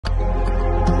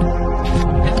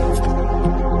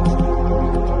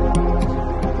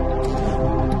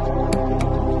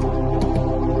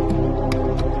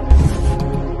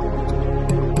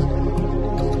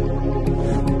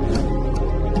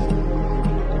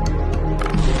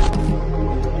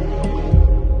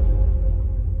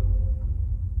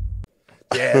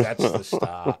that's the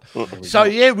start. So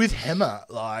yeah, with Hemmer,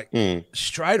 like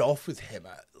straight off with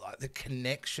Hemmer, like the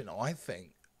connection, I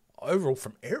think overall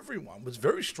from everyone was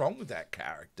very strong with that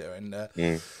character, and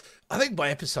I think by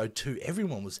episode 2,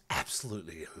 everyone was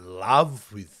absolutely in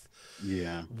love with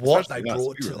what they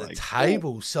brought to the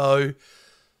table. Oh. So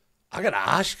I got to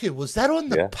ask you, was that on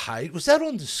the page? Was that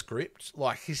on the script?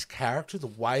 Like his character, the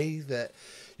way that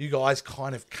you guys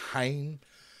kind of came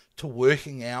to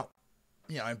working out,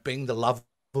 you know, being the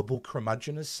lovable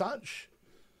curmudgeon as such?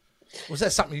 Was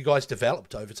that something you guys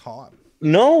developed over time?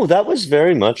 No, that was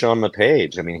very much on the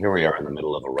page. I mean, here we are in the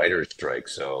middle of a writer's strike,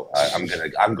 so I'm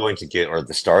going to get, or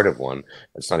the start of one.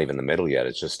 It's not even the middle yet.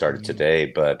 It's just started today,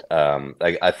 but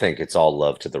I think it's all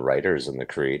love to the writers and the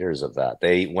creators of that.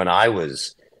 When I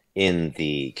was in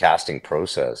the casting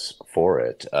process for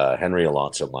it, Henry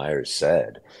Alonso Myers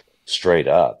said straight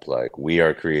up, like, we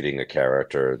are creating a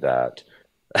character that,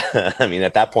 I mean,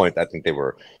 at that point, I think they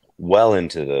were well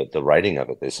into the writing of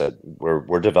it. They said,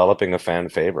 we're developing a fan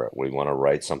favorite. We want to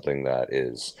write something that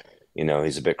is, you know,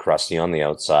 he's a bit crusty on the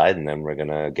outside, and then we're going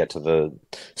to get to the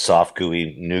soft,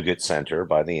 gooey nougat center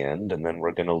by the end, and then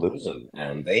we're going to lose him.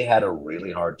 And they had a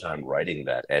really hard time writing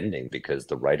that ending because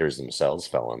the writers themselves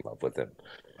fell in love with him.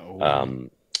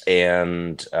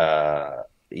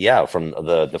 Yeah, from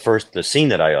the scene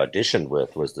that I auditioned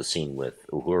with was the scene with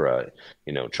Uhura,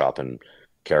 you know, chopping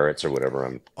carrots or whatever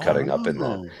I'm cutting up in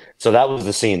that. So that was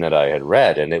the scene that I had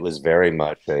read, and it was very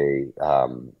much a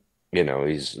you know,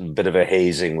 he's a bit of a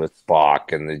hazing with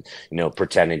Spock, and you know,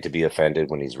 pretending to be offended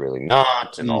when he's really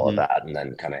not, and all of that, and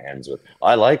then kind of ends with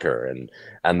I like her,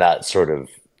 and that sort of,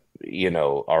 you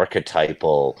know,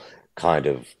 archetypal kind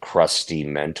of crusty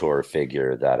mentor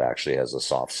figure that actually has a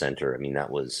soft center. I mean,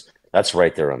 that's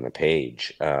right there on the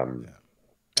page.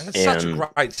 And it's such a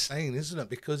great scene, isn't it?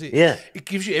 Because it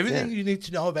gives you everything you need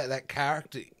to know about that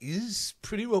character is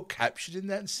pretty well captured in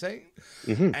that scene.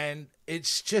 And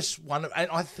it's just and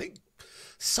I think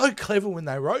so clever when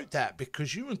they wrote that,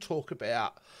 because you would talk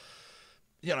about,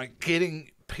 you know,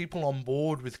 getting people on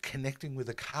board with connecting with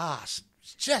the cast.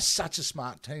 It's just such a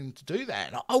smart team to do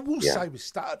that. And I will say with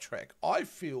Star Trek, I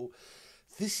feel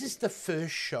this is the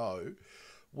first show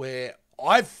where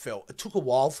I've felt it took a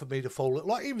while for me to fall,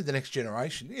 like even the Next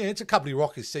Generation. Yeah, it's a couple of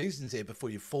rocky seasons there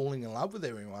before you're falling in love with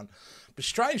everyone. But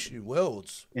Strange New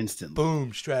Worlds, instant,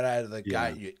 boom, straight out of the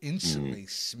gate, you're instantly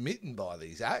smitten by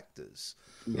these actors.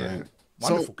 Yeah,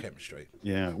 wonderful chemistry.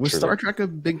 Yeah, was Star Trek a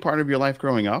big part of your life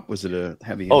growing up? Was it a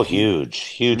heavy? Oh,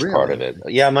 huge part of it.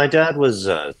 Yeah, my dad was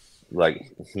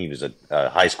he was a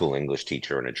high school English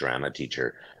teacher and a drama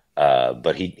teacher.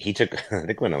 But he took, I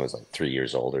think when I was like 3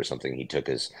 years old or something, he took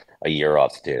a year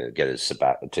off to get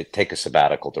to take a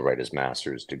sabbatical to write his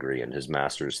master's degree, and his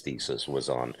master's thesis was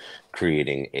on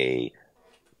creating a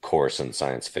course in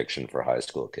science fiction for high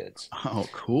school kids. Oh,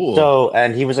 cool. So,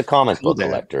 and he was a comic book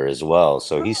collector as well.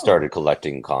 So he started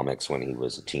collecting comics when he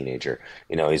was a teenager.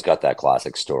 You know, he's got that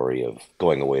classic story of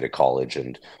going away to college,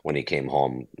 and when he came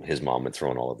home, his mom had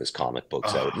thrown all of his comic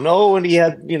books out. No, and he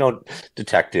had, you know,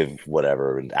 detective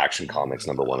whatever and Action Comics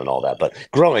 #1 and all that. But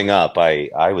growing up,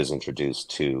 I was introduced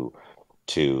to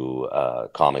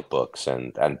comic books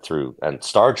and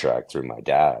Star Trek through my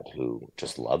dad, who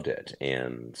just loved it.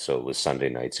 And so it was Sunday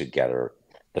nights we'd gather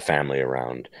the family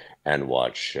around and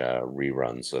watch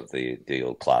reruns of the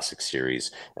old classic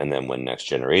series. And then when Next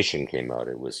Generation came out,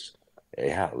 it was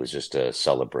just a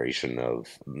celebration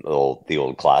of the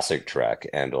old classic Trek,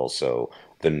 and also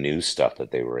the new stuff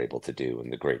that they were able to do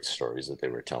and the great stories that they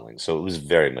were telling. So it was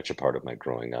very much a part of my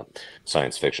growing up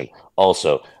science fiction.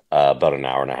 Also, about an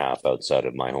hour and a half outside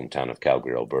of my hometown of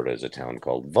Calgary, Alberta, is a town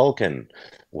called Vulcan,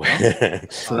 where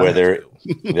there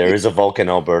is a Vulcan,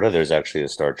 Alberta. There's actually a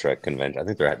Star Trek convention. I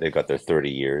think they've got their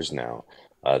 30 years now.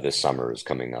 This summer is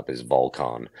coming up, is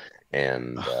Volcon.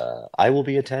 And I will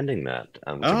be attending that, which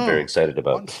I'm very excited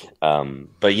about.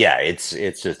 But yeah, it's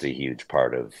just a huge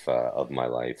part of my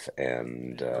life,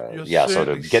 and so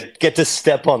to get to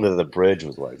step onto the bridge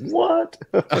was like, what?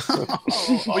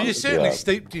 Well, you're certainly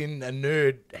steeped in a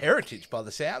nerd heritage by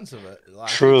the sounds of it. Like,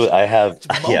 true, I have.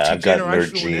 I've got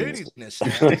nerd genes.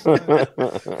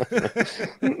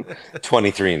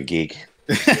 23 and geek.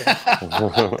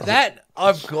 That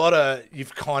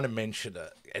you've kind of mentioned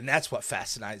it. And that's what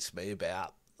fascinates me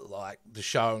about like the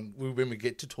show, and when we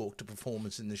get to talk to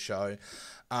performers in the show,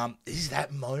 is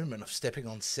that moment of stepping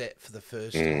on set for the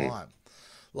first time.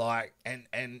 Like, and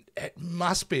it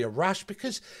must be a rush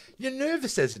because you're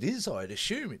nervous as it is. I'd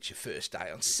assume it's your first day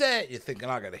on set. You're thinking,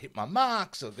 I got to hit my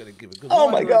marks. I've got to give a good.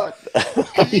 Oh my god!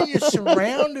 And then you're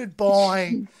surrounded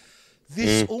by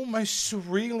this almost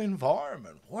surreal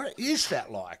environment. What is that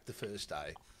like the first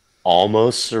day?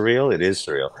 almost surreal. It is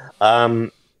surreal.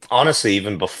 Honestly,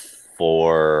 even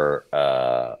before,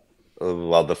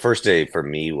 well, the first day for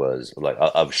me was like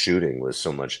of shooting was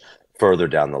so much further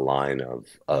down the line of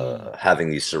having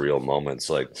these surreal moments,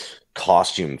 like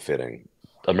costume fitting.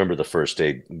 I remember the first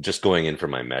day just going in for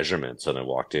my measurements, and I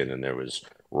walked in, and there was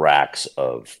racks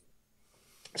of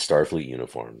Starfleet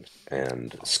uniforms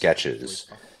and sketches,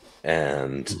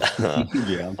 and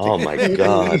Yeah. oh my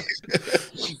God.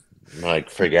 Like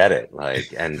forget it.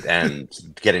 Like and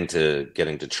getting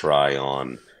to try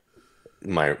on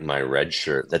my red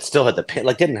shirt that still had the pin,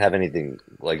 like didn't have anything,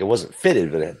 like it wasn't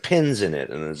fitted, but it had pins in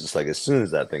it, and it was just like as soon as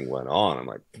that thing went on, I'm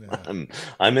like,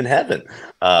 I'm in heaven.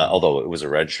 Although it was a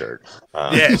red shirt.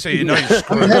 Yeah, so you know you're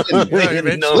screwed.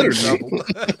 You know you're trouble.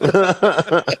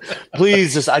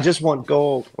 Please, I just want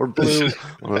gold or blue.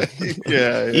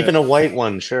 Yeah. Even a white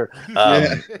one, sure.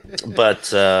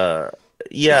 But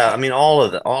yeah, I mean, all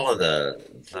of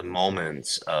the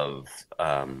moments of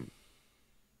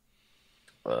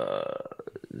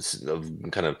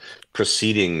kind of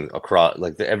proceeding across,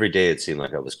 like every day it seemed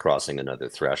like I was crossing another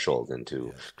threshold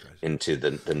into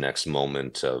the next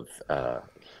moment of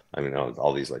I mean,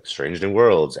 all these like strange new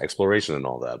worlds, exploration and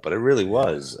all that, but it really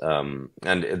was. And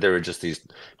there were just these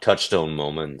touchstone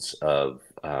moments of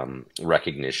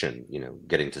recognition, you know,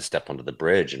 getting to step onto the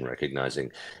bridge and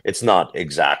recognizing it's not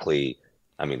exactly,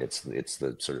 I mean, it's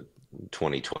the sort of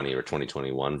 2020 or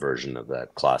 2021 version of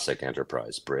that classic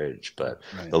Enterprise bridge, but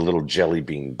the little jelly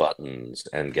bean buttons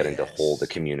and getting to hold the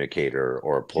communicator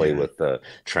or play with the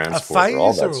transporter,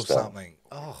 all that stuff. Something.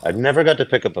 Oh. I never got to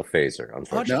pick up a phaser,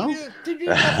 unfortunately. Oh, did you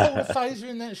have a phaser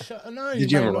in that show? No. Did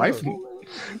you have a rifle?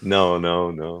 No.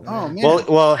 Oh man.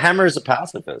 Well, Hammer's a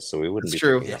pacifist, so we wouldn't. That's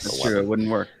true. That's true. It wouldn't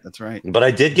work. That's right. But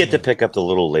I did get to pick up the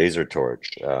little laser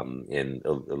torch in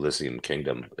Elysium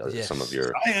Kingdom. Some of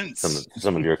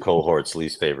your cohorts'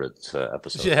 least favorite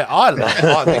episodes. Yeah, I love it.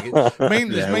 I think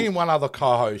it. There's me and one other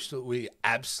co-host that we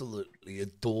absolutely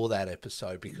adore that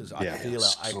episode because I feel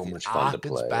it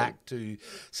harkens back to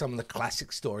some of the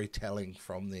classic storytelling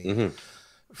from the.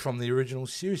 From the original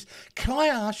series. Can I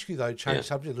ask you though, change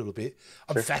subject a little bit?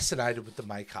 I'm fascinated with the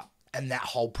makeup and that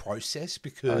whole process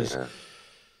because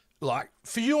like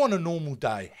for you on a normal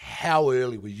day, how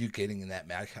early were you getting in that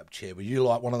makeup chair? Were you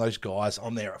like one of those guys,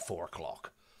 I'm there at 4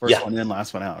 o'clock? First one in,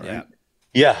 last one out, right?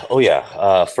 Yeah. Oh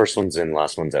yeah. First one's in,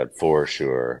 last one's out for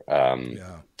sure.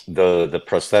 The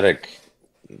prosthetic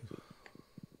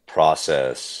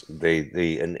process,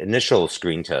 the initial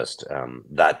screen test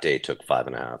that day took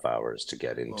 5.5 hours to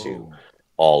get into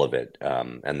all of it,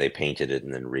 and they painted it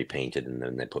and then repainted, and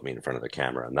then they put me in front of the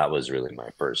camera, and that was really my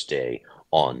first day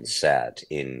on set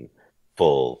in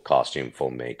full costume,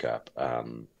 full makeup,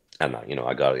 and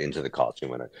I got into the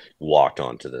costume when I walked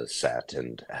onto the set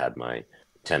and had my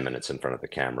 10 minutes in front of the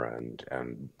camera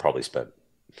and probably spent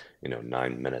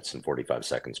 9 minutes and 45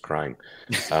 seconds crying.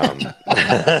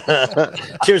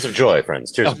 Tears of joy,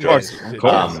 friends. Tears of joy. Of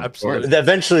course. Absolutely.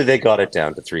 Eventually, they got it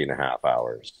down to 3.5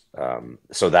 hours.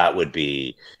 So that would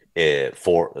be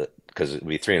because it would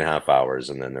be 3.5 hours,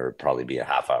 and then there would probably be a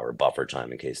half-hour buffer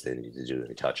time in case they needed to do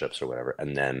any touch-ups or whatever,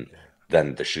 and then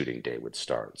the shooting day would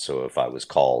start. So if I was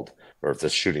called, or if the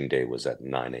shooting day was at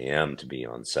 9 a.m. to be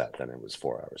on set, then it was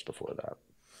 4 hours before that.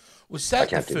 Was that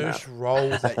the first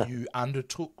role that you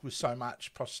undertook with so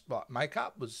much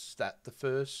makeup? Was that the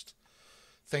first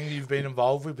thing you've been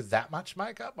involved with that much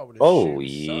makeup? I would assume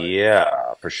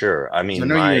yeah, for sure. I mean, I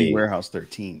know you're in Warehouse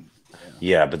 13.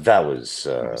 Yeah, but that was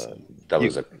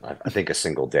I think a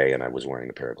single day, and I was wearing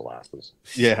a pair of glasses.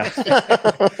 Yeah.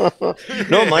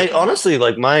 No, honestly,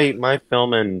 like my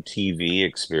film and TV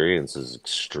experience is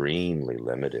extremely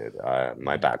limited.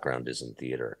 My background is in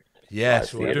theater.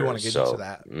 Yes, we do want to get into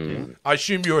that. I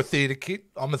assume you're a theatre kid.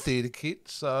 I'm a theatre kid.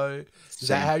 So is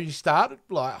that how you started?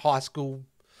 Like high school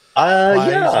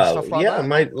plays and stuff like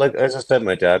that? Like as I said,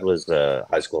 my dad was a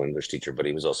high school English teacher, but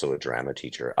he was also a drama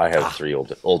teacher. I have 3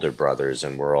 older brothers,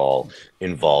 and we're all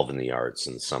involved in the arts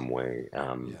in some way.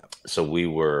 So we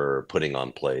were putting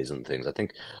on plays and things. I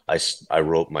think I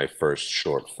wrote my first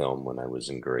short film when I was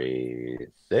in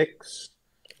grade 6.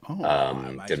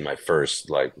 Did my first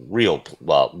like real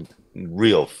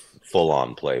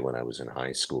full-on play when I was in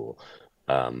high school.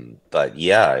 But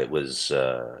yeah, it was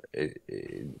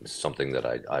something that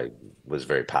I was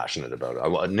very passionate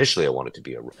about. Initially, I wanted to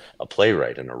be a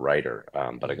playwright and a writer,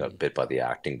 but I got bit by the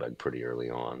acting bug pretty early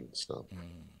on. So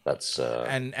that's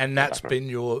and that's been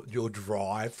your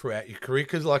drive throughout your career.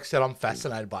 Because, like I said, I'm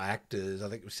fascinated by actors. I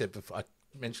think we said before. I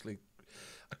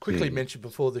quickly mentioned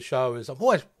before the show is I've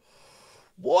always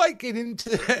why get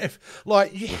into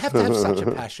like you have to have such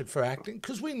a passion for acting,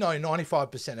 because we know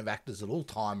 95% of actors at all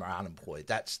time are unemployed.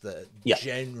 That's the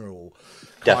general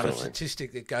kind of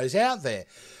statistic that goes out there.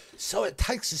 So it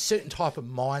takes a certain type of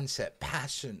mindset,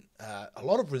 passion, a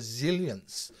lot of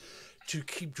resilience to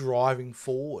keep driving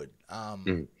forward.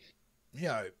 You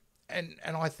know, and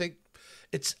I think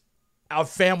I've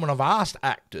found when I've asked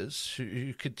actors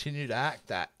who continue to act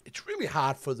that it's really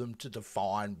hard for them to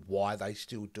define why they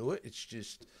still do it. It's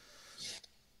just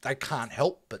they can't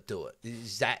help but do it.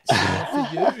 Is that similar for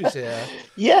you? Is there...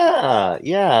 Yeah.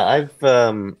 I've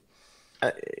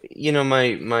you know,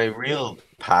 my real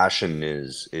passion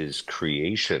is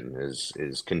creation,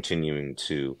 is continuing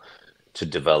to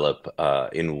develop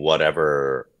in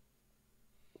whatever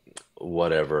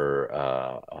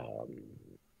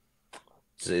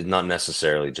it's not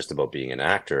necessarily just about being an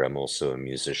actor. I'm also a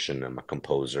musician. I'm a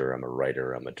composer. I'm a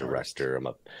writer. I'm a director. I'm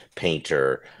a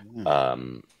painter, a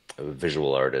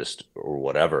visual artist, or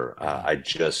whatever. I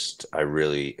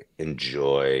really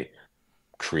enjoy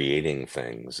creating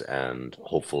things, and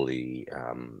hopefully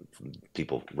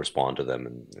people respond to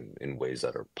them in ways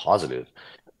that are positive.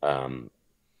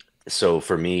 So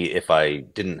for me, if I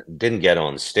didn't get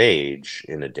on stage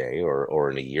in a day or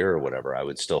in a year or whatever, I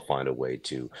would still find a way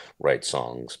to write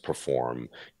songs, perform,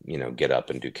 you know, get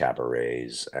up and do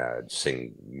cabarets,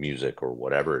 sing music or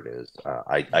whatever it is.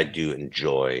 I do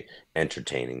enjoy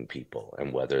entertaining people,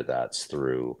 and whether that's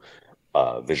through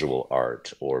visual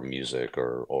art or music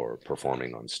or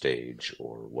performing on stage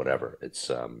or whatever,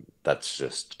 it's that's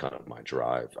just kind of my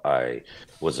drive. I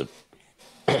was a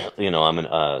you know, I'm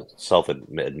a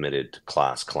self-admitted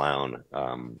class clown.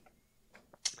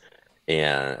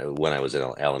 And when I was in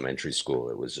elementary school,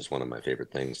 it was just one of my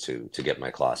favorite things to get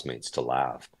my classmates to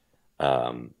laugh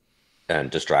and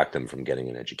distract them from getting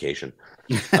an education.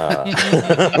 Best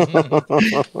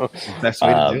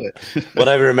way to do it. But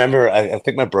I remember, I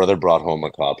think my brother brought home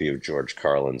a copy of George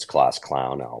Carlin's Class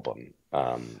Clown album.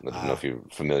 I don't know if you're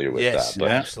familiar with that,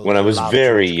 but when I was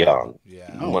very young,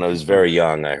 when I was very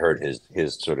young, I heard his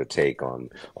sort of take on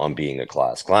being a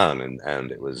class clown,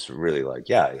 and it was really like,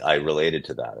 yeah, I related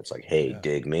to that. It's like, hey,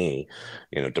 dig me,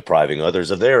 you know, depriving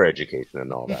others of their education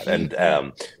and all that,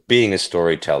 and being a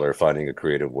storyteller, finding a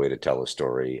creative way to tell a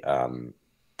story.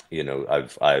 You know,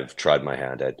 I've tried my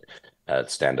hand at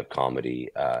stand-up comedy,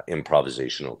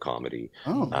 improvisational comedy,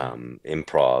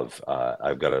 improv.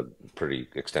 I've got a pretty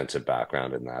extensive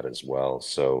background in that as well.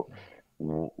 So,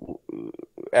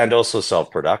 and also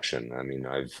self-production. I mean,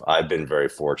 I've been very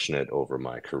fortunate over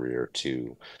my career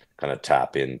to kind of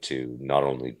tap into not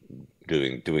only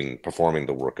performing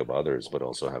the work of others, but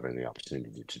also having the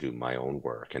opportunity to do my own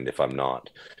work. And if I'm going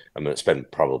to spend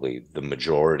probably the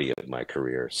majority of my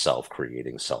career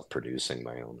self-creating, self-producing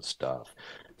my own stuff.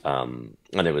 And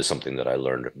it was something that I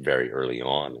learned very early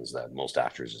on, is that most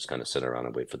actors just kind of sit around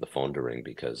and wait for the phone to ring,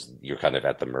 because you're kind of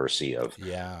at the mercy of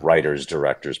writers,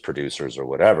 directors, producers, or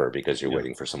whatever, because you're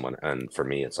waiting for someone. And for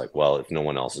me, it's like, well, if no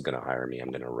one else is going to hire me, I'm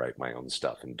going to write my own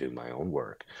stuff and do my own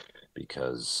work,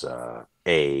 because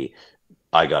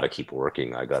I got to keep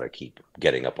working. I got to keep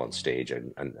getting up on stage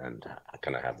and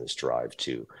kind of have this drive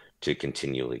to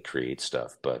continually create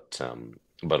stuff. But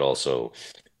also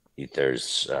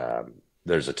there's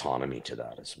autonomy to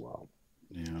that as well.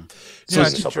 Yeah. So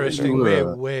it's interesting.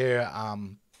 We're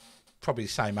probably the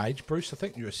same age, Bruce. I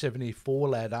think you're a 74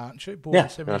 lad, aren't you? Born in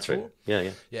 74? That's right.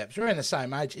 Yeah. Yeah, so we're around the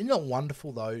same age. Isn't it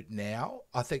wonderful, though, now?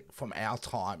 I think from our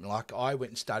time, like I went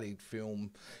and studied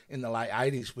film in the late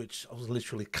 80s, which I was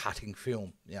literally cutting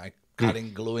film, you know,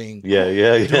 cutting, gluing,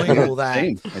 doing all that.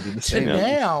 I did the same.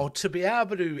 Now, to be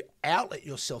able to outlet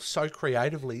yourself so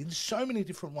creatively in so many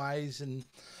different ways, and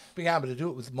being able to do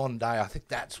it with modern day, I think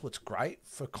that's what's great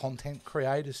for content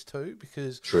creators too,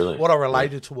 because what I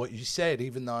related to what you said,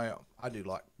 even though I do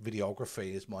like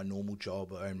videography as my normal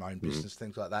job, I own my own business,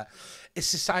 things like that,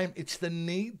 it's the same. It's the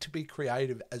need to be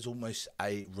creative as almost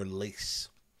a release.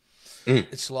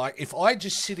 It's like, if I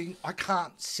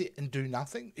can't sit and do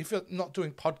nothing. If I'm not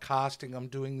doing podcasting, I'm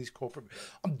doing this corporate,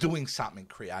 I'm doing something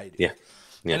creative. Yeah.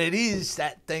 And it is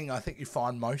that thing I think you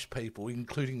find most people,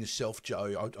 including yourself,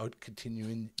 Joe. I'd continue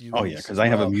in you. Oh, yeah, because I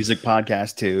have a music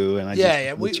podcast too, and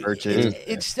I research it.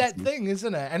 It's that thing,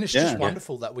 isn't it? And it's just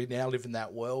wonderful that we now live in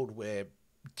that world where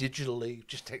digitally,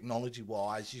 just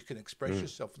technology-wise, you can express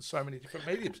yourself in so many different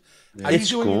mediums.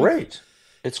 It's great.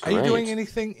 Are you doing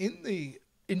anything in the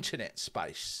internet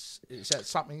space? Is that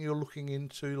something you're looking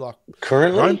into, like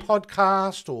currently your own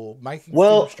podcast, or making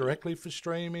films directly for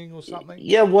streaming or something?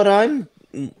 Yeah,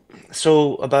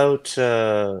 so about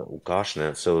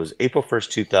now, so it was April 1st,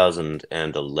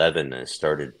 2011, I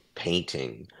started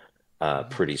painting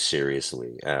pretty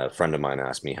seriously. A friend of mine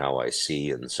asked me how I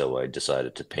see, and so I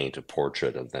decided to paint a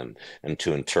portrait of them and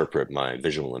to interpret my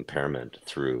visual impairment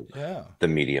through the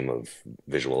medium of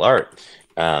visual art.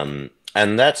 And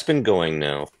that's been going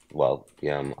now. Well,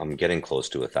 yeah, I'm getting close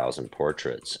to 1,000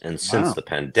 portraits. And since the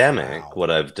pandemic, what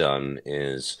I've done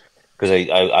is because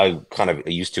I kind of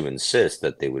used to insist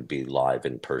that they would be live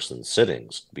in-person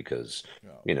sittings because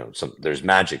you know there's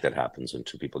magic that happens when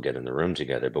two people get in the room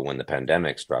together. But when the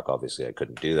pandemic struck, obviously I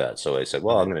couldn't do that. So I said,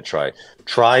 well, I'm going to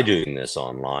try doing this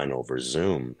online over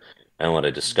Zoom. And what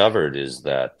I discovered is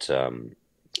that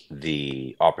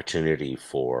the opportunity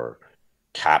for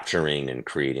capturing and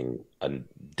creating a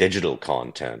digital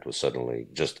content was suddenly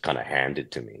just kind of handed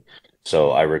to me.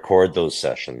 So I record those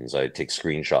sessions, I take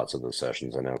screenshots of those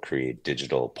sessions, and now create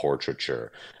digital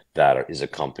portraiture that is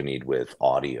accompanied with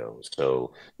audio.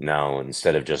 So now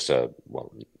instead of just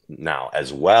now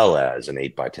as well as an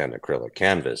 8x10 acrylic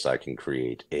canvas, I can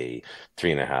create a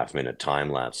 3.5 minute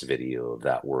time-lapse video of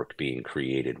that work being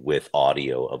created with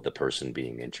audio of the person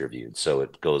being interviewed. So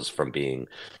it goes from being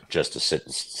just a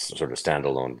sort of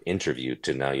standalone interview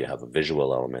to now you have a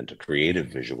visual element, a creative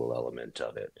visual element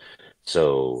of it.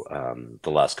 So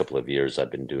the last couple of years,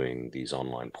 I've been doing these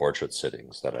online portrait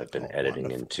sittings that I've been editing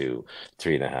into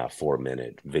 3.5, 4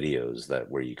 minute videos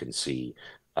where you can see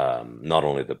not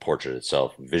only the portrait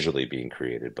itself visually being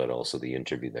created, but also the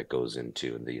interview that goes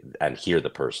into and hear the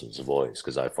person's voice.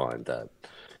 Because I find that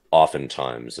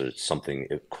oftentimes there's something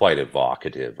quite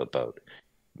evocative about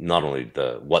not only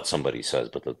what somebody says,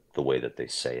 but the way that they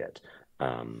say it.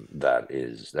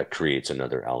 That creates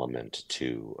another element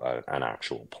to an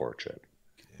actual portrait.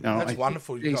 No, that's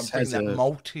wonderful. You got to bring that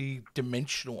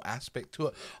multi-dimensional aspect to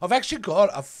it. I've actually got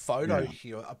a photo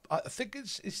here. I think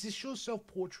is this your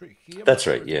self-portrait here? That's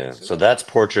right. Yeah. So that's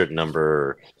portrait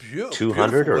number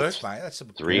 200 or work, mate. That's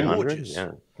 300.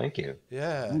 Yeah. Thank you.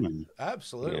 Yeah.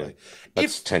 Absolutely. Yeah.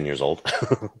 That's 10 years old.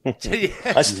 Yeah.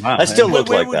 I still look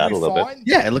like that a little bit.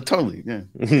 Yeah, it looked totally. Yeah.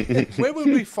 Where would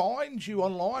we find you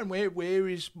online? Where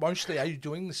is mostly are you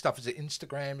doing this stuff? Is it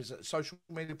Instagram? Is it social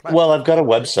media platforms? Well, I've got a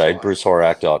website,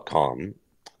 brucehorak.com.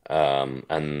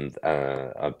 And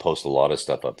I post a lot of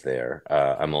stuff up there.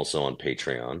 I'm also on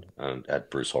Patreon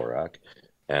at Bruce Horak,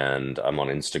 and I'm on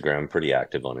Instagram, pretty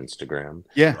active on Instagram.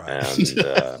 Yeah, and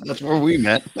that's where we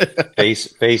met.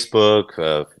 Facebook.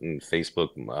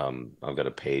 I've got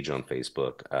a page on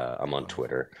Facebook. I'm on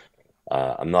Twitter.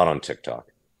 I'm not on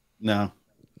TikTok. No.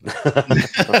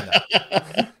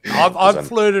 I've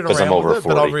flirted around with it, 40.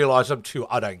 but I realize I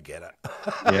don't get it.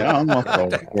 Yeah, I'm off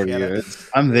 40 years.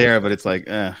 I'm there, but it's like,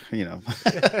 you know,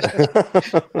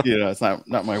 it's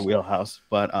not my wheelhouse.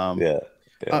 But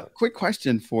quick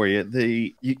question for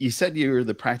you. You said you were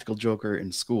the practical joker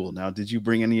in school. Now, did you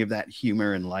bring any of that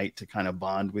humor and light to kind of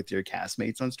bond with your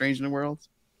castmates on Strange New Worlds?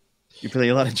 You play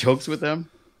a lot of jokes with them?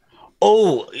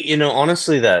 Oh,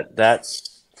 honestly, that's.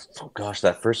 Oh gosh,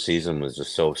 that first season was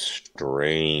just so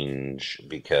strange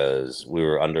because we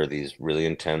were under these really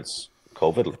intense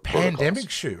COVID pandemic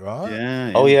shoot, right?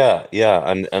 Yeah. Oh yeah.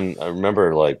 And I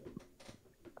remember like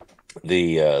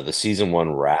the season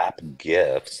 1 wrap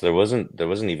gifts. There wasn't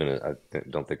even I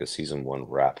don't think a season 1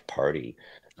 wrap party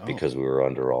because we were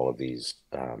under all of these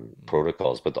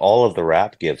protocols. But all of the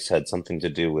wrap gifts had something to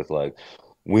do with like,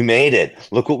 we made it.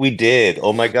 Look what we did.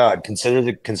 Oh my God. Considering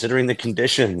the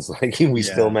conditions, like we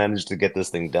still managed to get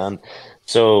this thing done.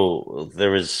 So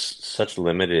there was such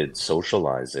limited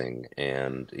socializing,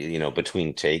 and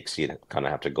between takes, you kind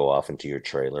of have to go off into your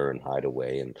trailer and hide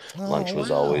away, and lunch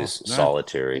was always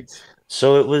solitary.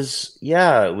 So it was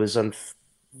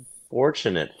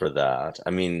unfortunate for that.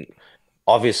 I mean,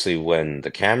 obviously when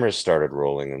the cameras started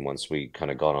rolling and once we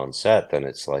kind of got on set, then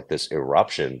it's like this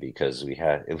eruption because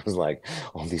it was like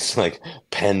all these like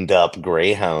penned up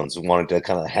greyhounds wanted to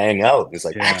kind of hang out. It's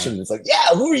like action. It's like,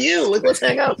 who are you? Like, let's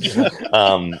hang out.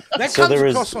 That comes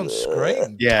across on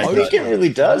screen. I think it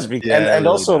really does. And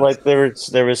also like there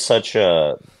was such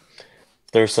a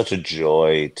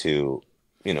joy to,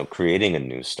 creating a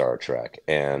new Star Trek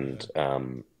and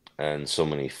so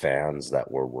many fans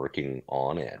that were working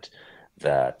on it.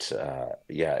 That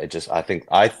I think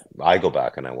I go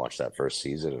back and I watch that first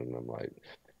season and I'm like,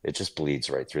 it just bleeds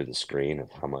right through the screen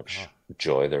of how much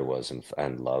joy there was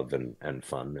and love and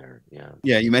fun there.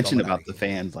 Yeah, you mentioned about the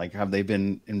fans. Like, have they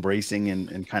been embracing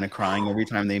and kind of crying every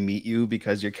time they meet you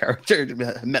because your character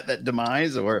met that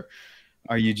demise, or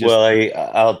are you just? Well,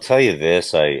 I'll tell you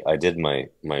this. I did my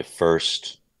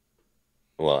first,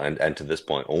 well, and to this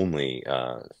point only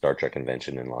Star Trek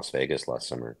convention in Las Vegas last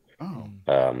summer.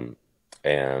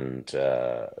 And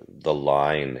the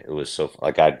line, it was so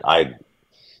like I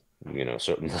you know,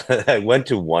 so I went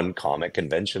to one comic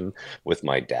convention with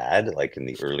my dad, like in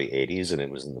the early 80s, and it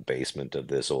was in the basement of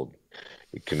this old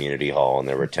community hall, and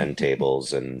there were 10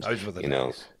 tables and, you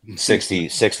know,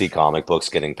 60 comic books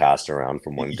getting passed around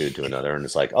from one dude to another. And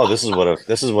it's like, oh, this is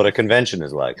what a convention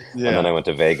is like. Yeah. And then I went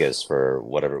to Vegas for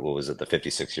what was it, the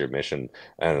 56-year mission.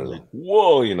 And it was like,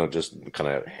 whoa, you know, just kind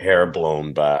of hair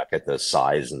blown back at the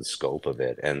size and scope of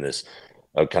it. And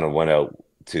I kind of went out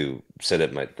to sit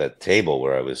at that table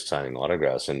where I was signing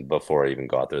autographs, and before I even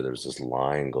got there was this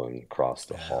line going across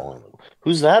the hall. And,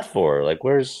 who's that for? Like,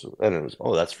 and it was,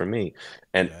 oh, that's for me.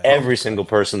 And every single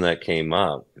person that came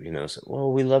up, you know, said,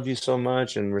 well, we love you so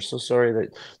much, and we're so sorry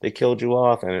that they killed you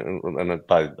off. And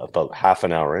by about half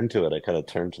an hour into it, I kind of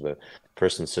turned to the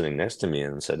person sitting next to me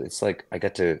and said, it's like I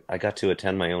got to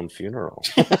attend my own funeral.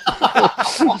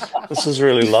 This is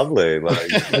really lovely. Like,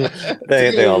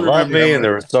 they all loved me, and they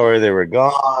were sorry they were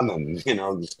gone, and, you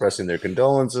know, expressing their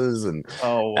condolences. And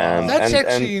that's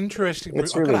actually interesting.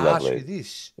 It's really lovely. Ask you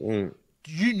this.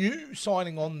 You knew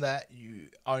signing on that you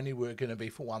only were going to be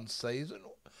for one season?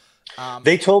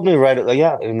 They told me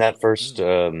in that first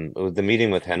the meeting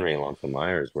with Henry along the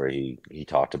Myers, where he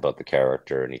talked about the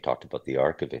character and he talked about the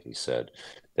arc of it. He said,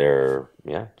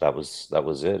 that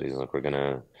was it. He's like, we're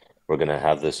gonna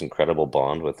have this incredible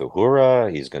bond with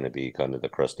Uhura. He's gonna be kind of the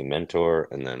crusty mentor,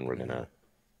 and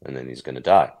then he's gonna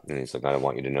die. And he's like, I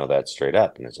want you to know that straight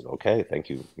up. And I said, okay, thank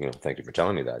you for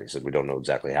telling me that. He said, we don't know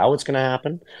exactly how it's gonna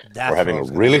happen. We're having a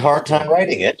really hard time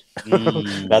writing it.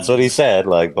 That's what he said.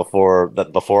 Like before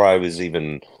I was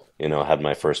even, you know, had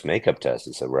my first makeup test,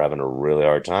 he said, we're having a really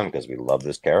hard time because we love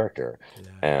this character.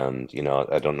 And, you know,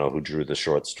 I don't know who drew the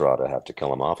short straw to have to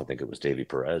kill him off. I think it was Davy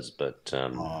Perez, but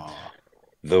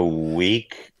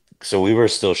so we were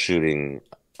still shooting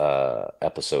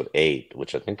episode 8,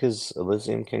 which I think is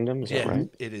Elysium Kingdom. Is that right?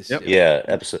 It is. Yep. Yeah,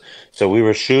 episode. So we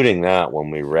were shooting that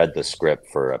when we read the script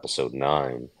for episode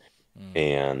 9,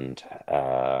 and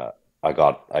I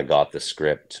got the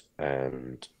script,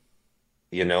 and,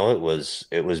 you know, it was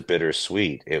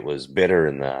bittersweet. It was bitter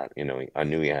in that, you know, I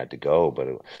knew he had to go, but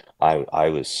I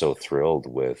was so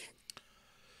thrilled with.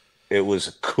 It was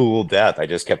a cool death. I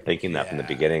just kept thinking that from the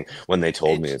beginning when they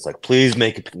told me, it's like, please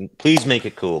make it cool.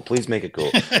 Please make it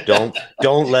cool.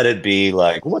 Don't let it be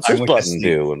like, what's this button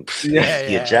do? And he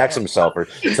ejects himself or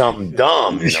something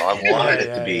dumb. You know, I wanted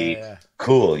it to be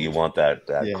cool. You want that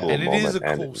cool moment. And it is a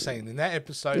cool scene in that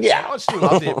episode. Yeah, I still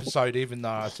love the episode, even though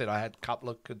I said I had a couple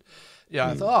of,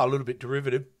 I thought, a little bit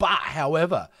derivative. But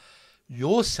however,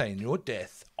 your scene, your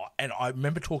death, and I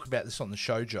remember talking about this on the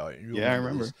show, Joe. I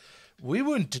remember. We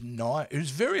weren't denying. It was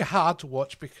very hard to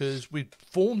watch because we'd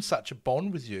formed such a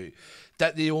bond with you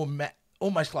that the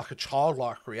almost like a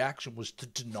childlike reaction was to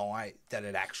deny that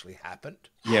it actually happened.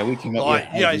 Yeah, we came up with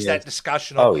it's that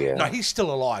discussion of, no, he's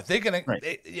still alive. They're going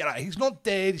to, he's not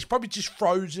dead. He's probably just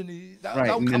frozen. And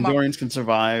Andorians can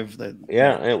survive.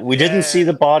 We didn't see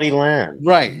the body land.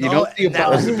 Right, you don't see a body.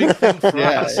 That was a big thing for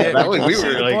us.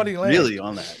 We were really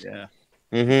on that, yeah.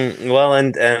 Well,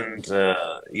 and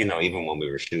you know, even when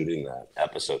we were shooting that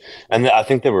episode, and I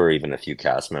think there were even a few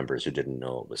cast members who didn't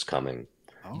know it was coming.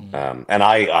 And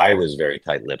I was very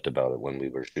tight-lipped about it when we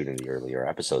were shooting the earlier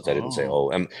episodes. I didn't say,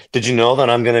 did you know that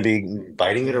I'm going to be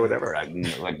biting it or whatever? I'm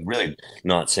like really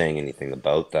not saying anything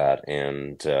about that.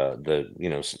 And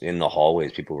in the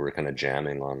hallways, people were kind of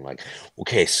jamming on like,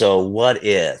 okay, so what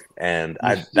if? And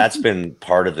that's been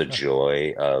part of the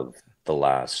joy of the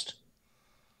last.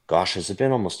 Gosh, has it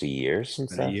been almost a year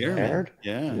since that aired?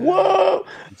 Yeah. Whoa!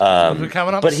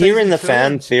 But hearing the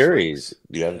fan theories,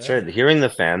 hearing the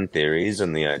fan theories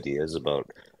and the ideas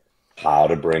about how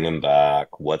to bring him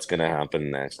back, what's going to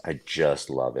happen next, I just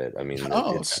love it. I mean,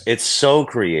 it's so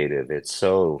creative, it's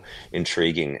so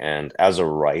intriguing, and as a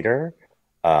writer,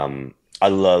 I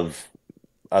love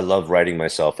writing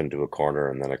myself into a corner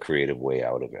and then a creative way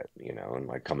out of it, you know, and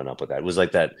like coming up with that. It was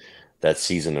like that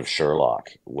season of Sherlock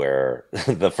where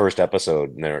the first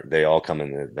episode they all come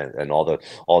in and all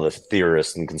the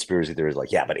theorists and conspiracy theories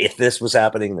like, yeah, but if this was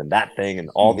happening, then that thing, and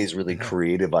all these really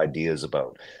creative ideas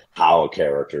about how a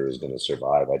character is going to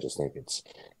survive. I just think it's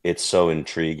so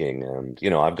intriguing. And, you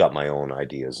know, I've got my own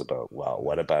ideas about, well,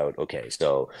 what about, okay,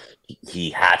 so he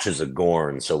hatches a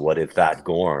Gorn. So what if that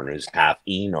Gorn is half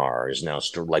Enar, is now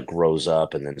grows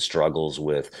up and then struggles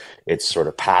with its sort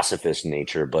of pacifist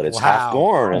nature, but it's half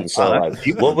Gorn. And so like,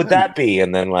 what would that be?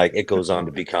 And then like, it goes on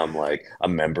to become like a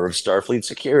member of Starfleet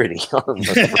security. I'll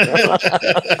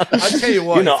tell you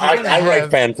what, you know, I write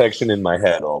fan fiction in my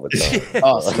head all the time.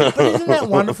 But isn't that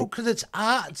wonderful? Because it's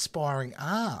art, inspiring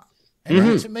art.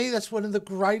 And to me, that's one of the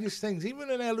greatest things.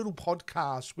 Even in our little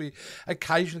podcast, we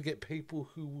occasionally get people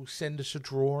who will send us a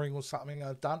drawing or something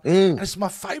I've done. And it's my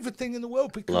favourite thing in the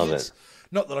world because it's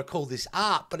not that I call this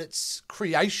art, but it's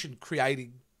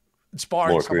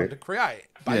inspiring someone to create.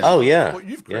 Oh, yeah. What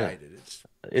you've created.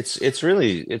 It's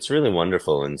really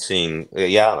wonderful, and seeing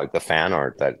like the fan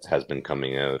art that has been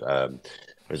coming out.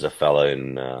 There's a fella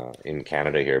in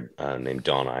Canada here named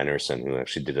Don Einerson who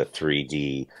actually did a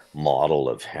 3D model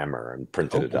of Hemmer and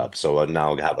printed it up. So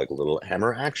now I have like a little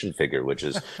Hemmer action figure, which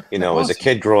is, awesome. As a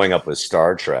kid growing up with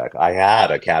Star Trek, I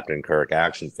had a Captain Kirk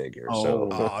action figure. No,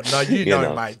 you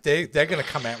know, mate, they're going to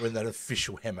come out with that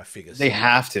official Hemmer figures. They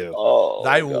have to. Oh,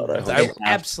 they will. They will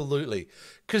absolutely.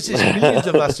 Because there's millions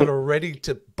of us that are ready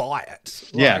to buy it.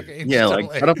 Like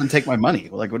shut up and take my money.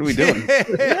 Like, what are we doing?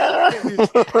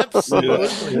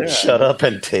 Absolutely. Shut up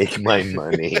and take my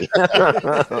money.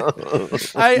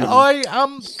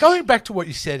 Going back to what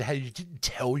you said, how you didn't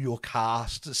tell your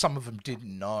cast, some of them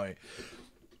didn't know.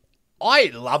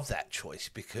 I love that choice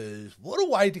because what a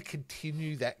way to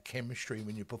continue that chemistry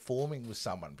when you're performing with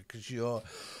someone, because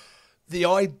the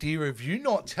idea of you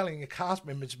not telling your cast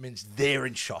members means they're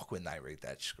in shock when they read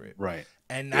that script. Right.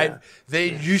 And they're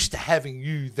used to having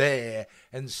you there.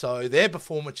 And so their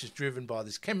performance is driven by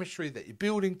this chemistry that you're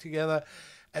building together.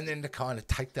 And then to kind of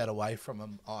take that away from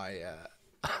them, I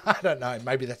don't know,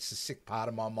 maybe that's the sick part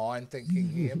of my mind thinking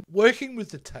here. Working with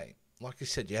the team, like you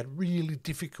said, you had really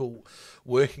difficult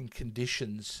working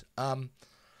conditions. Doesn't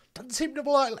seem to be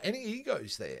like any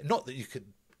egos there. Not that you could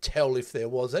tell if there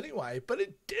was anyway, but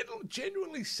it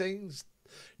genuinely seems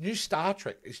new Star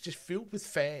Trek is just filled with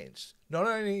fans. Not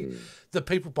only the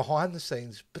people behind the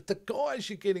scenes, but the guys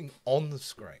you're getting on the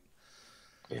screen.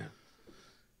 Yeah.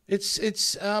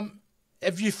 It's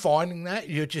have you finding that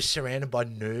you're just surrounded by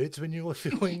nerds when you were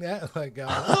filming that? Like,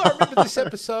 I remember this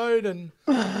episode and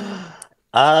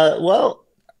well,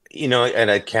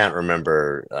 and I can't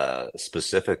remember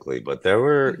specifically, but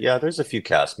there's a few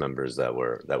cast members that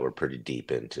were pretty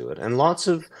deep into it, and lots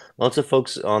of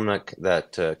folks on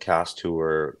that cast who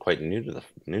were quite new to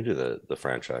the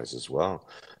franchise as well.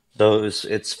 So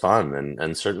it's fun,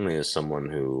 and certainly as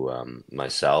someone who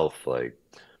myself like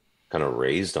kind of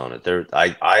raised on it. There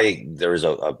was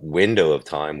a window of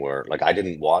time where like I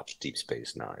didn't watch Deep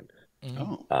Space Nine.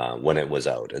 When it was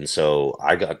out, and so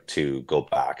I got to go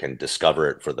back and discover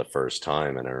it for the first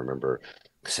time. And I remember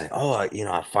saying,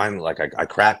 I finally I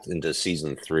cracked into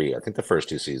season 3. I think the first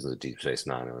 2 seasons of Deep Space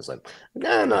Nine, I was like,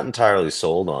 nah, not entirely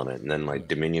sold on it. And then like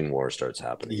Dominion War starts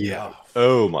happening. Yeah.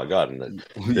 Oh my god, and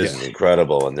this is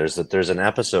incredible. And there's an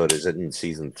episode, is it in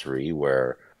season 3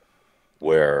 where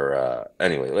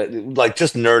anyway, like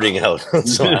just nerding out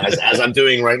so as I'm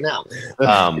doing right now,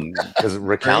 because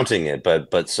recounting it,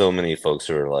 but so many folks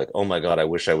who are like, oh my god, I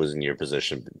wish I was in your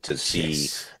position to see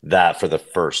that for the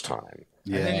first time.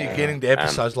 Yeah. And then you're getting to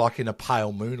episodes like In a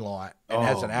Pale Moonlight, and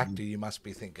as an actor you must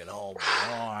be thinking, oh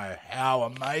my, how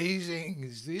amazing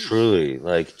is this? Truly,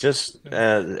 like just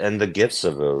and the gifts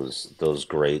of those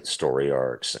great story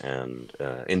arcs and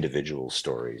individual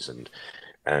stories and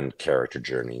character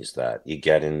journeys that you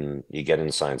get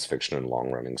in science fiction and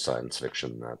long running science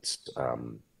fiction. That's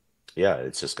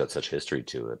it's just got such history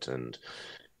to it, and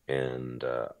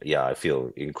I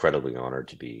feel incredibly honored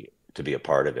to be a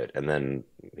part of it. And then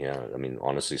I mean,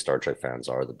 honestly, Star Trek fans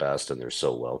are the best, and they're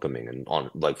so welcoming. And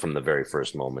like from the very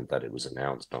first moment that it was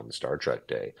announced on Star Trek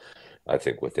Day, I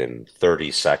think within 30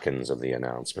 seconds of the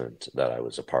announcement that I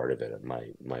was a part of it, and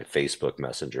my Facebook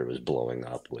Messenger was blowing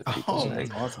up with people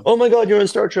saying, awesome. "Oh my God, you're in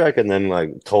Star Trek!" And then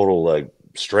like total like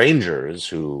strangers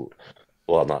who,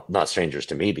 well, not strangers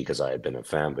to me because I had been a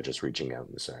fan, but just reaching out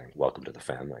and saying, "Welcome to the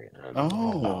family." And, nice!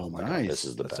 God, this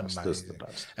is the best. Amazing. This is the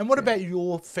best. And what about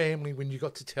your family when you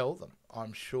got to tell them?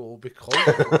 I'm sure because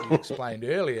of what you explained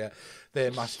earlier,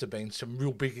 there must have been some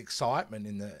real big excitement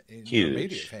in the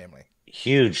immediate family.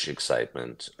 Huge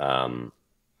excitement, from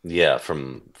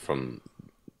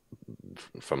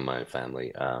my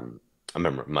family. I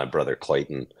remember my brother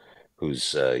Clayton,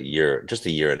 who's just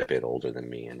a year and a bit older than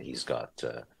me, and he's got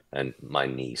and my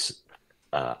niece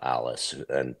Alice,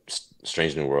 and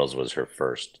Strange New Worlds was her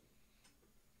first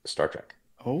Star Trek.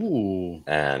 Oh,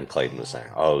 and Clayton was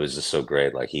saying, "Oh, it was just so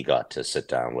great! Like he got to sit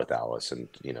down with Alice and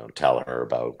tell her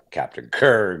about Captain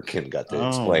Kirk, and got to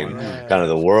explain kind of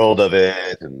the world of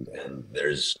it. And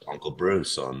there's Uncle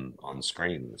Bruce on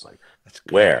screen. It's like,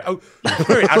 where? Oh,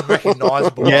 very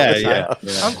unrecognizable. Yeah.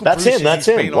 Uncle That's Bruce, him. That's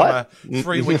he's him. been on a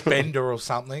 3-week bender or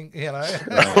something,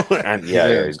 And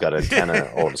he's got a tenor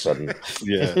all of a sudden.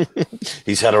 Yeah,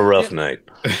 he's had a rough night.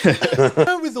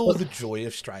 With all the joy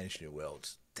of Strange New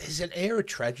Worlds, there's an air of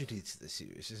tragedy to the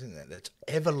series, isn't there? That's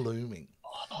ever looming.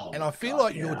 And I feel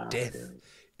like your death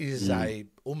is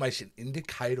almost an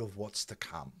indicator of what's to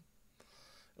come.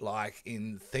 Like,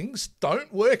 in things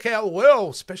don't work out well,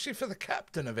 especially for the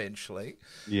captain eventually.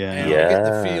 Yeah. And I get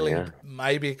the feeling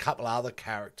maybe a couple other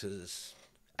characters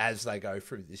as they go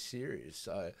through this series.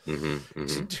 So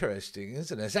it's interesting,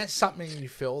 isn't it? Is that something you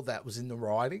felt that was in the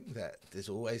writing, that there's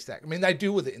always that? I mean, they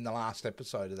deal with it in the last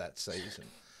episode of that season.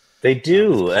 They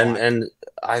do, and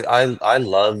I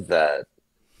love that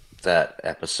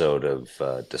episode of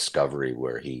Discovery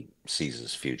where he sees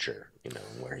his future, you know,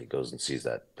 where he goes and sees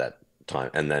that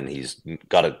time, and then he's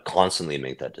got to constantly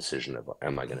make that decision of,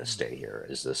 am I going to stay here?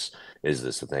 Is this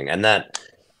the thing? And that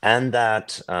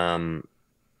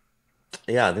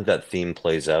I think that theme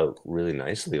plays out really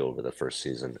nicely over the first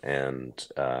season, and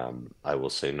I will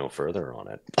say no further on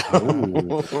it.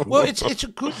 Well, it's a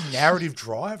good narrative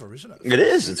driver, isn't it? It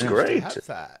is. It's great. To have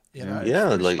that, you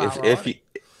know, like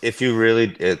if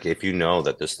you know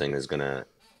that this thing is gonna,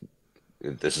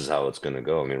 this is how it's gonna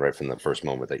go. I mean, right from the first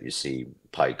moment that you see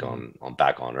Pike on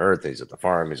back on Earth, he's at the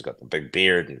farm, he's got the big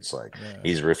beard, and it's like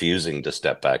he's refusing to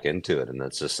step back into it, and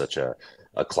that's just such a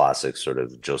classic sort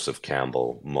of Joseph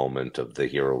Campbell moment of the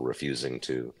hero refusing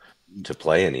to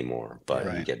play anymore. But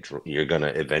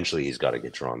eventually he's got to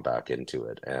get drawn back into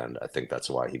it, and I think that's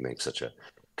why he makes such a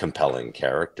compelling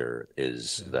character,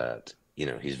 is that, you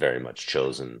know, he's very much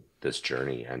chosen this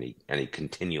journey, and he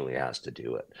continually has to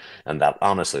do it. And that,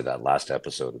 honestly, that last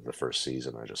episode of the first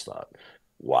season, I just thought,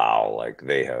 wow, like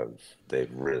they've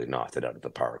really knocked it out of the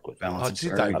park with balance.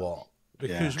 Did they what?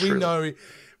 Because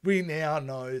we now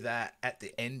know that at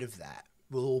the end of that,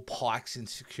 with all Pike's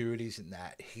insecurities and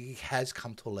that, he has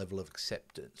come to a level of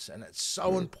acceptance, and it's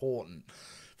so important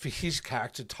for his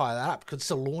character to tie that up, because it's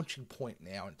a launching point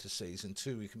now into season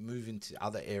 2. We can move into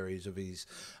other areas of his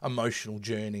emotional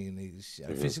journey and his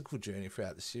physical journey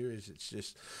throughout the series. It's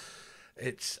just,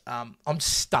 I'm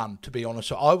stunned, to be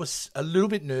honest. I was a little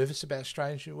bit nervous about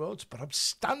Strange New Worlds, but I'm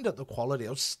stunned at the quality.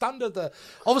 I was stunned at the,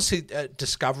 obviously,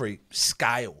 Discovery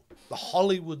scale, the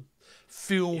Hollywood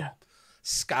film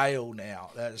scale now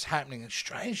that is happening. And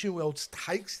Strange New Worlds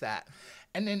takes that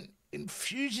and then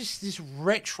infuses this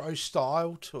retro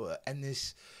style to it, and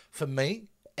this, for me,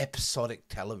 episodic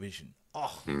television. I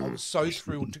was so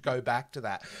thrilled to go back to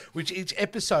that, which each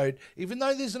episode, even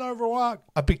though there's an overall arc,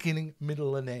 a beginning,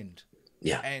 middle, and end.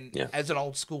 As an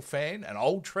old school fan, an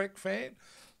old Trek fan,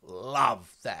 love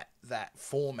that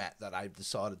format that I've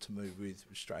decided to move with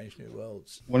Strange New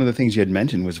Worlds. One of the things you had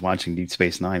mentioned was watching Deep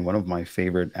Space Nine. One of my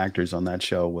favorite actors on that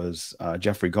show was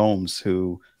Jeffrey Gomes,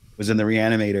 who was in The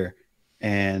Reanimator,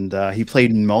 and he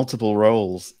played multiple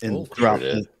roles throughout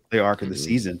the arc of the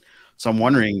season. So I'm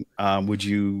wondering, would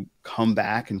you come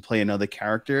back and play another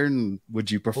character, and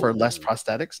would you prefer less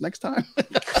prosthetics next time?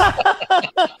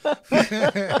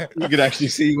 You could actually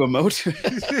see you emote.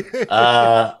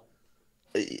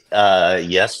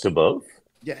 Yes to both.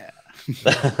 Yeah.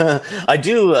 I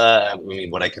do. I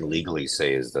mean, what I can legally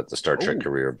say is that the Star Trek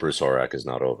career of Bruce Horak is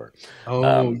not over.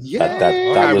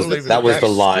 That was the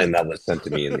line that was sent to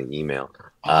me in the email.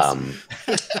 Awesome.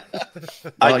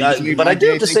 But I do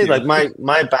have to say, like,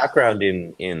 my background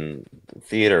in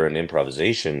theater and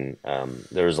improvisation,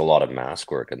 there's a lot of mask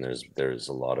work, and there's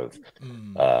a lot of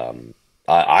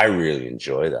I really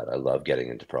enjoy that. I love getting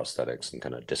into prosthetics and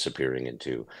kind of disappearing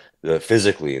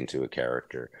physically into a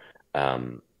character.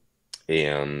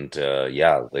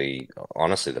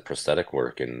 Honestly, the prosthetic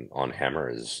work on Hemmer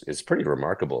is pretty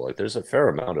remarkable. Like, there's a fair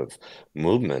amount of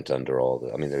movement under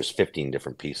I mean, there's 15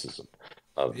 different pieces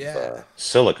of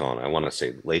silicone. I want to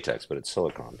say latex, but it's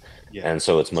silicone, and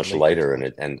so it's much lighter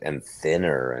and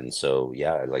thinner, and so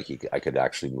I could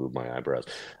actually move my eyebrows,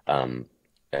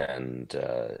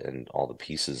 and all the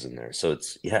pieces in there. So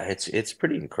it's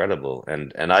pretty incredible,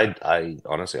 and I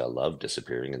honestly, I love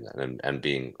disappearing in that and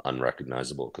being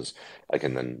unrecognizable, because I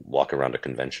can then walk around a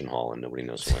convention hall and nobody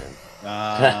knows who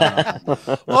I am.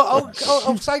 Well,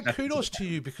 I'll say kudos to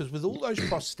you, because with all those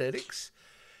prosthetics,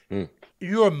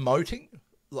 you're emoting,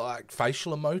 like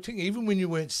facial emoting, even when you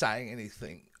weren't saying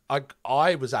anything.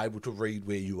 I was able to read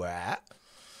where you were at.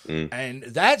 And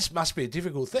that must be a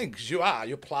difficult thing, because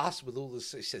you're plastered with all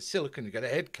this silicone. You've got a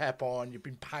head cap on. You've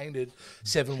been painted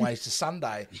 7 ways to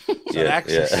Sunday. So to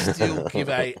actually still give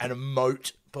an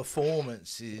emote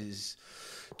performance is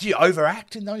Do you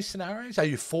overact in those scenarios? Are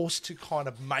you forced to kind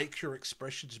of make your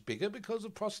expressions bigger because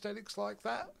of prosthetics like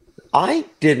that? I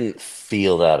didn't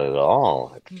feel that at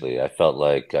all, actually. I felt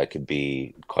like I could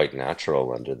be quite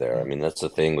natural under there. I mean, that's the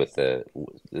thing with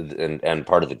and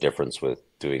part of the difference with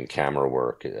doing camera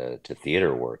work to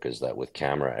theater work is that with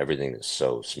camera, everything is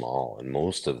so small, and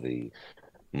most of the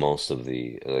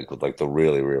like the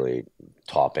really, really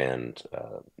top end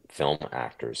film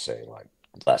actors say like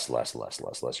less, less, less,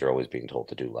 less, less. You're always being told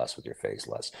to do less with your face,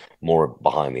 less, more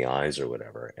behind the eyes or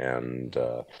whatever. And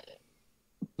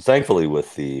thankfully,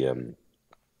 with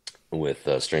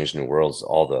Strange New Worlds,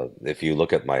 if you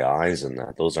look at my eyes and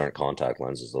that, those aren't contact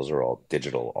lenses. Those are all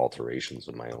digital alterations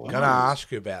of my own I'm going to eyes.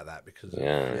 ask you about that because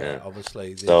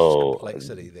obviously there's so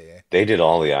complexity there. They did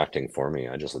all the acting for me.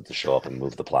 I just had to show up and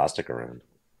move the plastic around.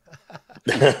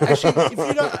 Actually, if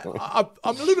you don't,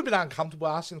 I'm a little bit uncomfortable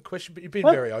asking the question, but you've been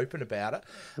very open about it.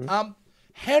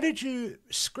 How did you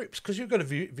scripts? Because you've got a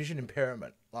vision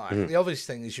impairment. Like the obvious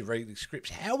thing is you read the scripts.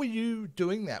 How were you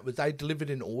doing that? Was they delivered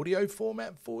in audio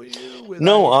format for you?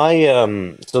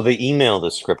 So they email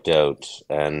the script out,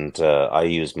 and I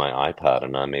use my iPad,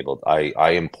 and I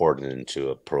import it into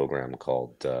a program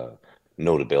called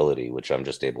Notability, which I'm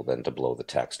just able then to blow the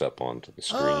text up onto the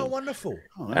screen. Oh, wonderful!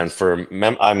 And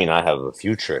I have a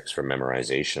few tricks for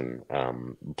memorization.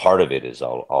 Part of it is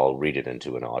I'll read it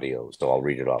into an audio, so I'll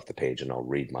read it off the page, and I'll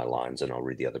read my lines, and I'll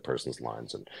read the other person's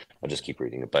lines, and I'll just keep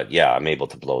reading it. But yeah, I'm able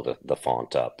to blow the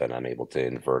font up, and I'm able to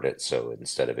invert it, so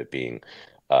instead of it being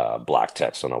black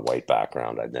text on a white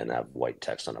background, I then have white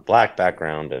text on a black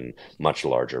background and much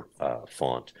larger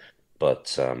font.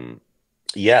 But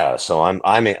yeah, so I'm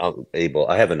able.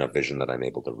 I have enough vision that I'm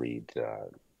able to read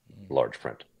large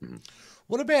print. Mm-hmm.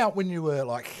 What about when you were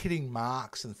like hitting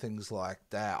marks and things like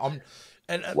that? Forgive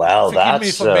me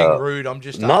if I'm being rude. I'm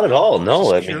just not at all.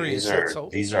 No, I mean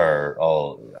these are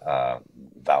all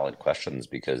valid questions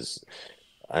because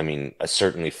I mean I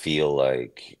certainly feel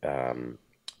like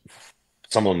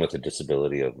someone with a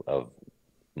disability of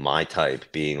my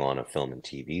type being on a film and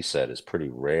TV set is pretty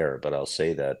rare, but I'll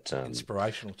say that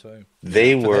inspirational too.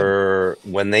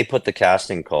 When they put the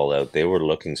casting call out, they were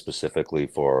looking specifically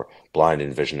for blind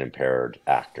and vision impaired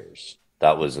actors.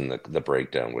 That was in the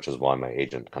breakdown, which is why my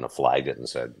agent kind of flagged it and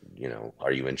said,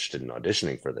 are you interested in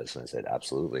auditioning for this? And I said,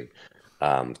 absolutely.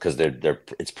 Because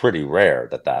it's pretty rare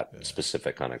that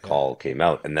specific kind of call came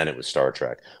out, and then it was Star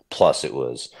Trek. Plus, it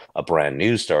was a brand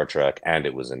new Star Trek, and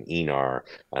it was an ENAR,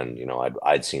 and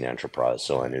I'd seen Enterprise,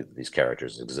 so I knew these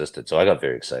characters existed. So I got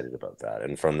very excited about that.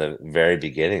 And from the very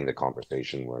beginning, the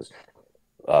conversation was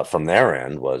from their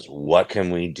end was, what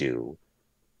can we do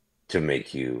to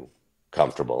make you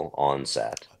comfortable on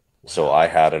set? So I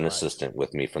had an assistant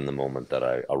with me from the moment that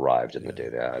I arrived in the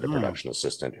day. I had a production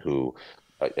assistant who.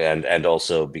 And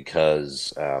also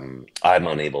because I'm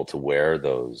unable to wear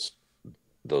those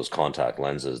contact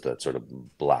lenses that sort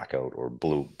of black out or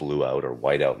blue out or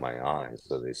white out my eyes.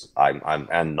 So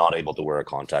I'm not able to wear a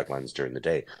contact lens during the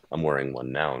day. I'm wearing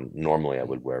one now. And normally I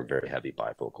would wear very heavy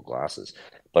bifocal glasses,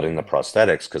 but in the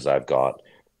prosthetics, because I've got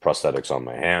prosthetics on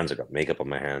my hands, I got makeup on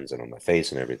my hands and on my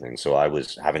face and everything. So I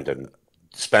was having to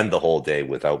spend the whole day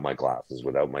without my glasses,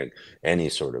 without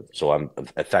so I'm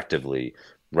effectively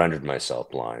rendered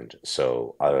myself blind.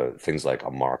 So things like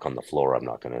a mark on the floor I'm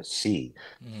not going to see.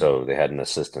 So they had an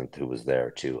assistant who was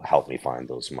there to help me find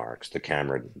those marks. The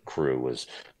camera crew was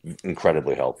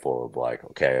incredibly helpful of like,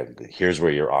 okay, here's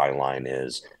where your eye line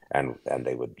is. And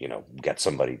they would, get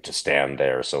somebody to stand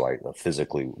there. So I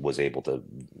physically was able to,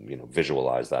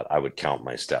 visualize that. I would count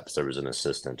my steps. There was an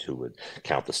assistant who would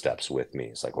count the steps with me.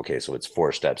 It's like, okay, so it's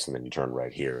 4 steps and then you turn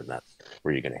right here and that's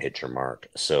where you're going to hit your mark.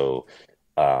 So,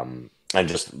 and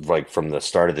just like from the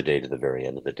start of the day to the very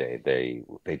end of the day,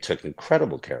 they took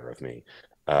incredible care of me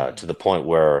to the point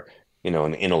where, in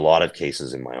a lot of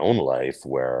cases in my own life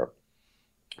where,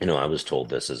 I was told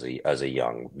this as a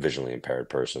young visually impaired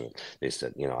person. They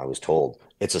said, I was told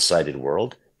it's a sighted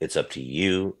world. It's up to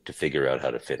you to figure out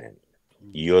how to fit in.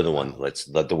 You're the one.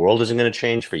 The world isn't going to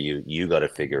change for you. You got to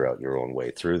figure out your own way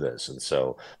through this. And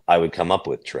so I would come up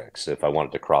with tricks. If I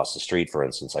wanted to cross the street, for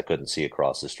instance, I couldn't see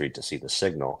across the street to see the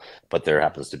signal, but there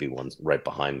happens to be one right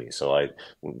behind me. So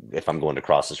if I'm going to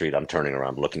cross the street, I'm turning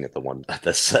around, looking at the one at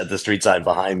the street side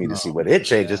behind me to see when it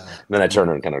changes. And then I turn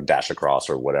and kind of dash across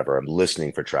or whatever. I'm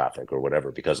listening for traffic or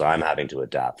whatever because I'm having to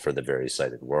adapt for the very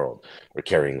sighted world. Or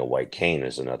carrying a white cane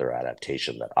is another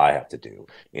adaptation that I have to do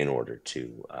in order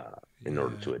to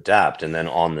adapt. And then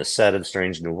on the set of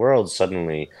Strange New Worlds,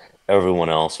 suddenly everyone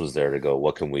else was there to go,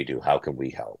 what can we do? How can we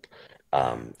help?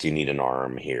 Do you need an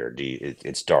arm here?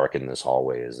 It's dark in this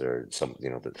hallway. Is there some,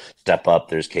 step up,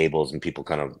 there's cables and people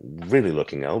kind of really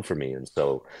looking out for me. And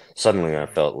so suddenly I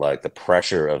felt like the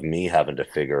pressure of me having to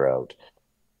figure out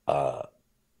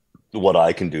what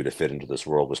I can do to fit into this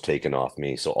world was taken off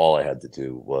me. So all I had to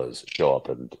do was show up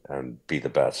and be the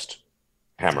best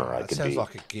Hammer I could sounds be.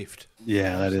 like a gift.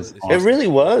 Yeah, that is awesome. It really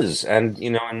was. And,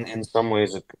 in some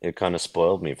ways it kind of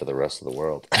spoiled me for the rest of the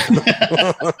world.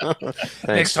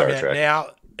 Thanks, Star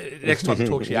Trek. Next time you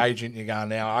talk to your agent, you go,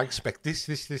 now I expect this.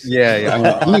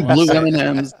 Yeah. I'm blue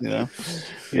M&Ms,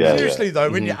 Seriously though,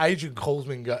 when your agent calls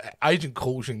me and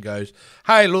goes,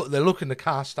 hey, look, they're looking to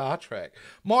cast Star Trek,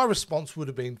 my response would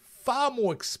have been far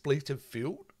more expletive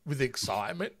filled with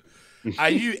excitement.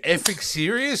 Are you effing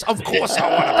serious? Of course I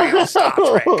want to be on Star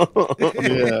Trek.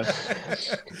 Yeah.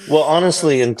 Well,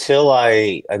 honestly, until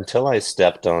I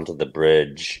stepped onto the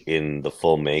bridge in the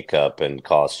full makeup and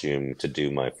costume to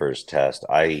do my first test,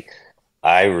 I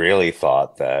really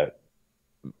thought that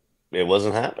it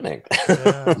wasn't happening.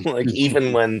 Yeah. Like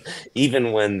even when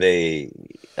I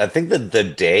think that the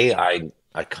day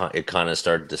it kind of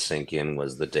started to sink in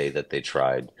was the day that they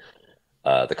tried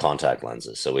the contact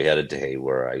lenses. So we had a day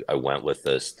where I went with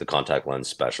the contact lens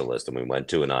specialist, and we went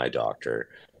to an eye doctor,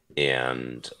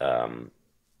 and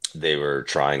they were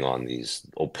trying on these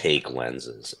opaque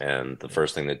lenses. And the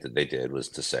first thing that they did was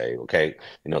to say, okay,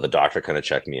 the doctor kind of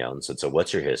checked me out and said, so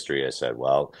what's your history? I said,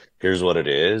 well, here's what it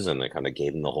is. And I kind of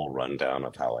gave him the whole rundown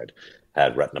of how I'd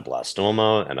had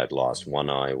retinoblastoma, and I'd lost one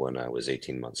eye when I was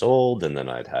 18 months old, and then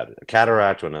I'd had a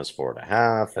cataract when I was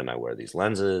 4.5, and I wear these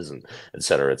lenses, and et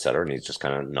cetera, et cetera. And he's just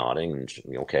kind of nodding, and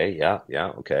okay, yeah,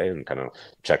 okay, and kind of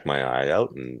check my eye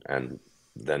out, and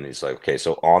then he's like, okay,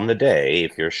 so on the day,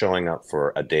 if you're showing up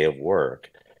for a day of work,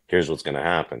 here's what's going to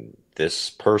happen. This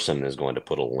person is going to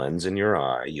put a lens in your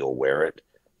eye. You'll wear it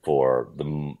for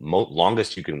the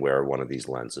longest you can wear one of these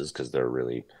lenses, because they're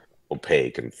really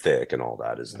opaque and thick and all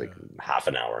that, is like half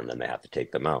an hour, and then they have to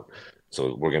take them out.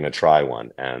 So we're going to try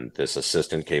one. And this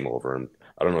assistant came over, and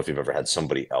I don't know if you've ever had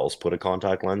somebody else put a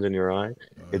contact lens in your eye.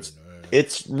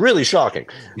 It's really shocking.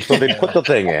 So they put the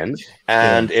thing in,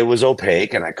 and it was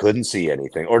opaque, and I couldn't see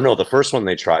anything. Or no, the first one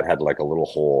they tried had like a little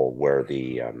hole where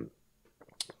the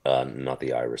not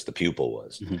the iris, the pupil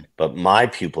was. Mm-hmm. But my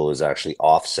pupil is actually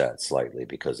offset slightly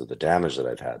because of the damage that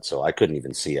I've had. So I couldn't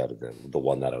even see out of the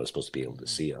one that I was supposed to be able to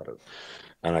see out of.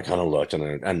 And I kind of looked,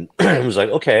 and I was like,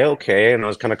 okay. And I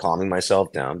was kind of calming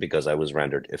myself down because I was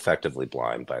rendered effectively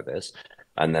blind by this.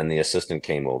 And then the assistant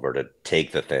came over to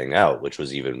take the thing out, which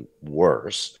was even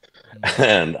worse.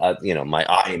 And my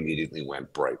eye immediately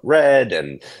went bright red,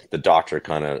 and the doctor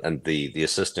and the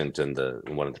assistant and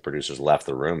one of the producers left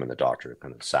the room, and the doctor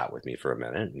kind of sat with me for a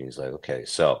minute, and he's like, okay,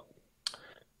 so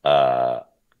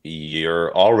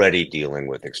you're already dealing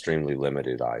with extremely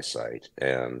limited eyesight,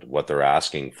 and what they're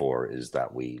asking for is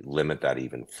that we limit that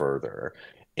even further.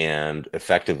 And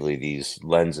effectively, these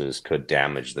lenses could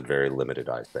damage the very limited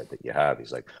eyesight that you have.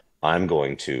 He's like, I'm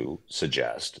going to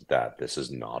suggest that this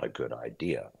is not a good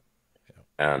idea.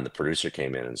 And the producer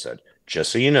came in and said,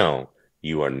 just so you know,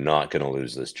 you are not going to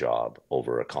lose this job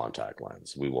over a contact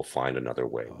lens. We will find another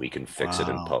way. We can fix it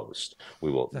in post.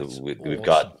 We've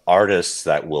got artists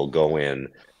that will go in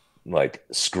like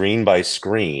screen by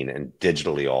screen and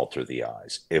digitally alter the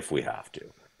eyes if we have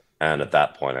to. And at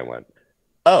that point I went,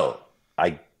 oh,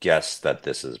 I guess that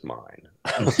this is mine.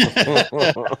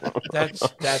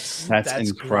 That's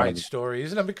a great story,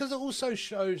 isn't it? Because it also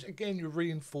shows, again, you're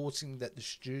reinforcing that the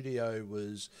studio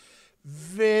was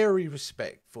very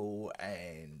respectful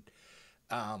and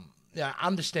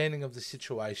understanding of the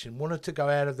situation, wanted to go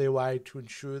out of their way to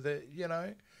ensure that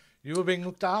you were being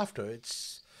looked after.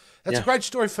 That's a great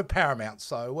story for Paramount.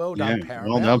 So well done,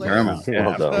 Paramount. Well done, Paramount.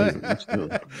 Well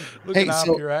done. Looking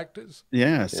after your actors.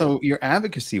 Yeah. So your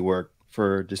advocacy work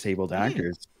for disabled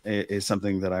actors is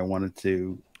something that I wanted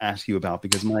to ask you about,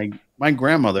 because my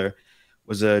grandmother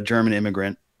was a German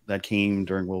immigrant that came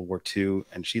during World War II,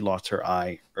 and she lost her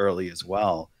eye early as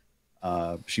well.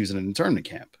 She was in an internment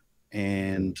camp,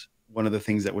 and one of the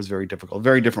things that was very difficult,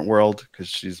 very different world because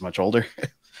she's much older.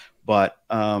 But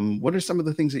what are some of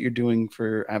the things that you're doing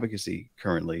for advocacy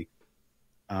currently?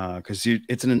 Because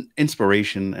it's an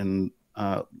inspiration, and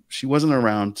she wasn't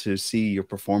around to see your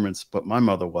performance, but my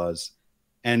mother was.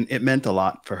 And it meant a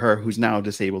lot for her, who's now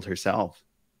disabled herself,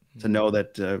 to know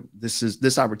that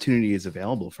this opportunity is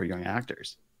available for young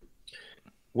actors.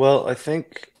 Well, I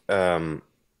think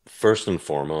first and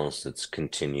foremost, it's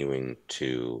continuing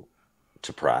to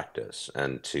practice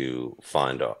and to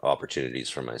find opportunities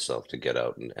for myself to get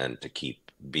out and to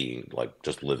keep being like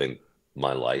just living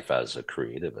my life as a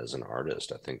creative, as an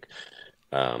artist. I think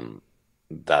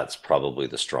that's probably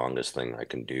the strongest thing I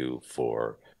can do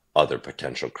for other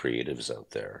potential creatives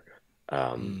out there.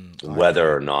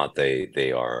 Whether or not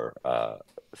they are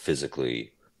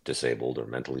physically disabled or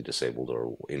mentally disabled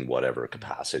or in whatever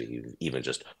capacity, even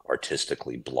just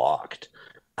artistically blocked.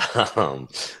 Um,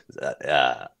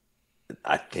 uh,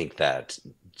 I think that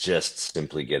just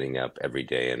simply getting up every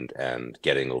day and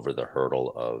getting over the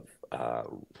hurdle of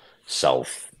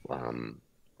self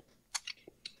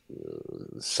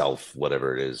self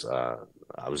whatever it is.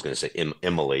 I was going to say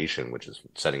immolation, which is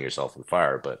setting yourself on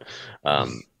fire, but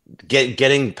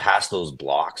getting past those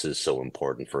blocks is so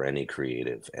important for any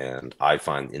creative, and I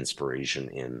find inspiration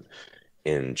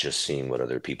in just seeing what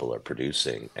other people are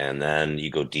producing. And then you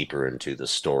go deeper into the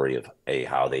story of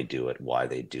how they do it, why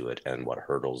they do it, and what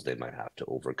hurdles they might have to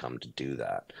overcome to do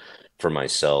that. For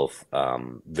myself,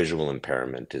 visual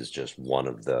impairment is just one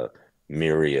of the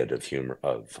myriad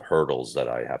of hurdles that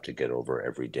I have to get over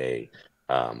every day.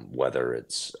 Whether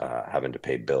it's having to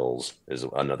pay bills is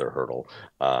another hurdle,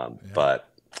 but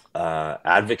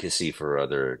advocacy for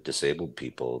other disabled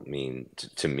people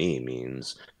to me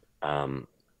means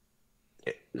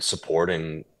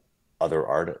supporting other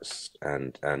artists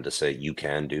and to say you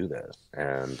can do this,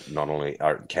 and not only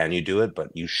can you do it,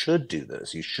 but you should do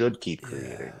this, you should keep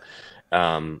creating.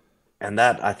 And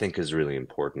that I think is really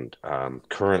important.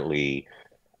 Currently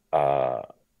I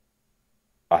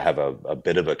have a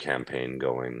bit of a campaign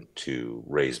going to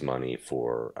raise money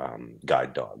for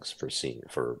guide dogs for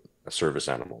service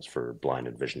animals for blind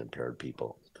and vision impaired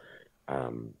people.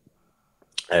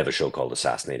 I have a show called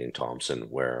Assassinating Thompson,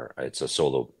 where it's a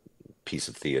solo piece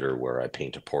of theater where I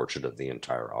paint a portrait of the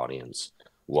entire audience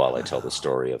while I tell the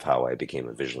story of how I became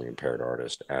a visually impaired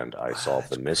artist, and I solve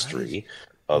the mystery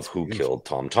of who killed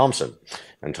Tom Thompson.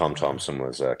 And Tom Thompson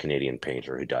was a Canadian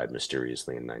painter who died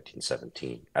mysteriously in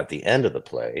 1917. At the end of the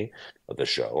play, of the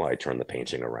show, I turn the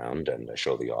painting around and I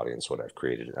show the audience what I've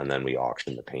created. And then we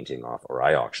auction the painting off, or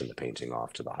I auction the painting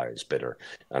off to the highest bidder.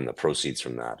 And the proceeds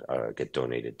from that get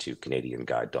donated to Canadian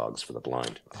Guide Dogs for the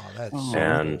Blind.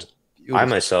 And I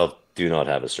myself do not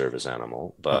have a service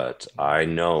animal, but I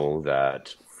know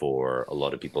that for a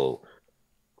lot of people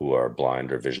who are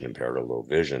blind or vision impaired or low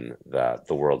vision, that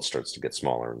the world starts to get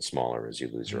smaller and smaller as you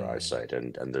lose your eyesight,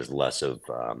 and there's less of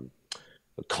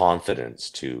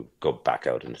confidence to go back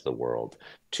out into the world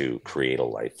to create a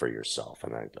life for yourself.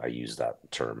 And I use that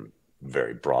term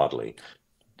very broadly,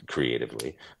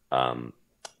 creatively.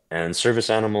 And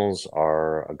service animals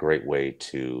are a great way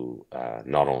to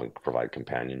not only provide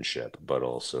companionship, but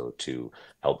also to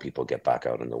help people get back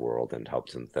out in the world and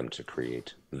help them to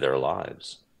create their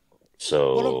lives.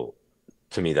 So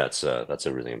to me, that's a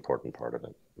really important part of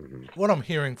it. What I'm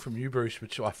hearing from you, Bruce,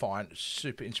 which I find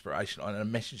super inspirational and a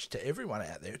message to everyone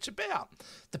out there, it's about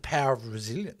the power of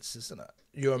resilience, isn't it?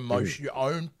 Your emotion, your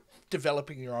own,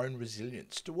 developing your own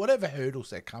resilience to whatever hurdles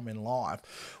that come in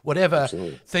life, whatever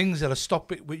things that are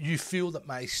stopping, you feel that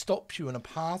may stop you in a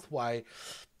pathway.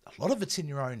 A lot of it's in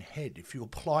your own head. If you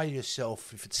apply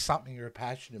yourself, if it's something you're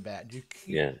passionate about, you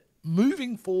keep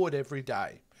moving forward every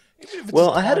day. Well,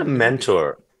 I had a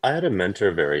mentor. I had a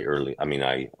mentor very early. I mean,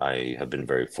 I have been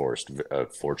very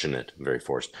fortunate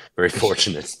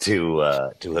to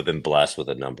have been blessed with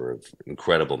a number of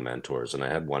incredible mentors. And I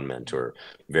had one mentor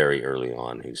very early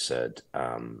on who said,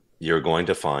 "You're going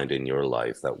to find in your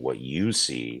life that what you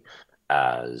see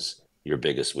as your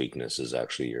biggest weakness is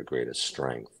actually your greatest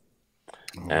strength."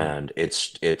 And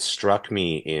it struck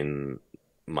me in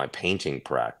my painting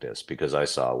practice, because I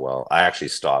saw, well, I actually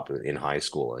stopped in high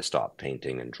school. I stopped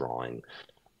painting and drawing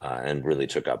and really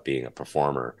took up being a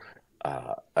performer.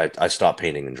 I stopped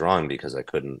painting and drawing because I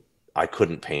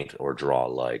couldn't paint or draw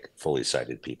like fully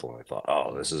sighted people. And I thought,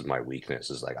 oh, this is my weakness.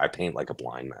 Is like I paint like a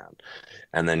blind man.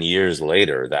 And then years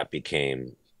later, that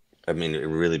became, I mean, it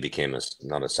really became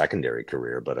not a secondary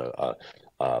career, but a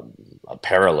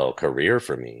parallel career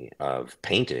for me of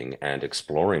painting and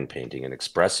exploring painting and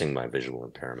expressing my visual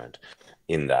impairment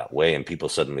in that way. And people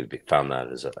suddenly found that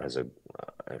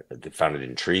they found it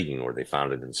intriguing, or they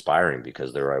found it inspiring,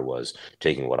 because there I was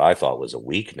taking what I thought was a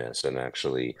weakness and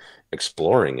actually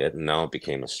exploring it, and now it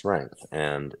became a strength.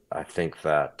 And I think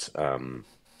that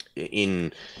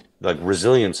in like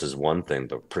resilience is one thing,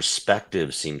 but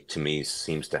perspective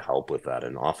seems to help with that.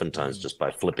 And oftentimes just by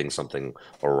flipping something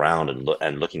around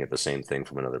and looking at the same thing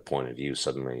from another point of view,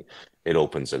 suddenly it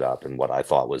opens it up. And what I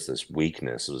thought was this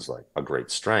weakness was like a great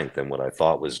strength, and what I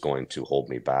thought was going to hold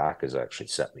me back has actually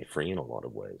set me free in a lot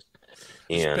of ways.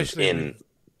 And I was going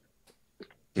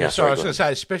to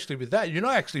say, especially with that, you're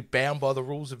not actually bound by the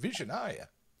rules of vision, are you?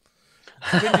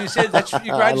 when you said that's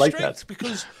your great like strength, that.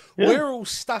 because we're all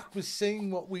stuck with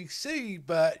seeing what we see,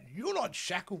 but you're not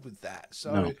shackled with that.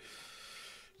 So,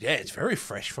 yeah, it's very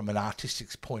fresh from an artistic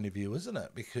point of view, isn't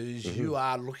it? Because you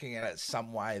are looking at it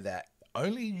some way that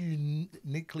only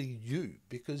uniquely you,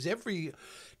 because every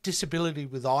disability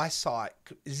with eyesight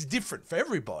is different for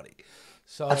everybody.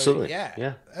 So, Absolutely.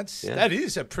 That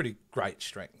is a pretty great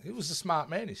strength. He was a smart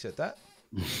man who said that.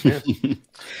 Yeah.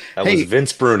 That was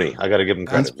Vince Bruni. I got to give him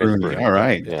credit. Vince Bruni. All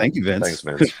right. Yeah. Thank you, Vince.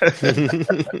 Thanks,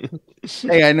 Vince.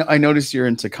 Hey, I noticed you're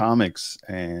into comics,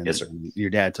 and yes, sir. Your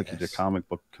dad took you to comic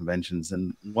book conventions.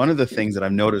 And one of the things that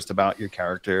I've noticed about your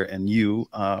character and you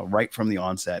right from the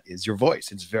onset is your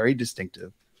voice. It's very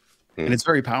distinctive and it's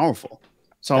very powerful.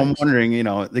 So I'm wondering, you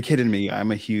know, the kid in me,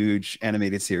 I'm a huge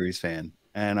animated series fan.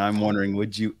 And I'm wondering,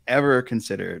 would you ever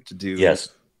consider to do... Yes.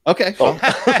 Okay. Oh.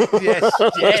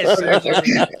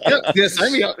 Yes,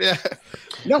 sign me up. Yeah.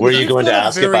 No, were you going to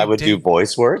ask if I would do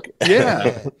voice work?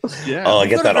 Yeah. Yeah. Oh, I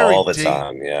get that all the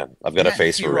time. Yeah. I've got a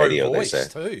face for radio, they say.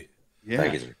 Too. Yeah.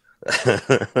 Thank you, sir.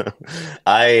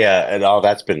 And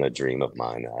that's been a dream of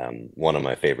mine. One of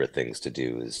my favorite things to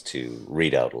do is to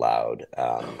read out loud.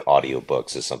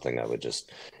 Audiobooks is something I would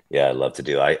just... Yeah, I love to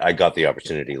do. I got the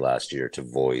opportunity last year to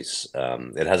voice.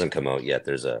 It hasn't come out yet.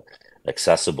 There's a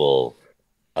accessible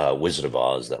Wizard of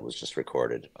Oz that was just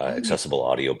recorded. Accessible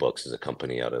Audiobooks is a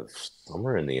company out of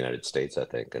somewhere in the United States, I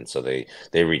think. And so they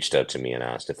reached out to me and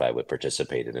asked if I would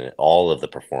participate in it. All of the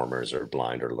performers are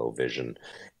blind or low vision,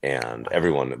 and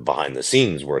everyone behind the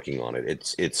scenes working on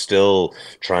it. It's still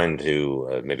trying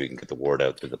to maybe we can get the word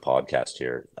out through the podcast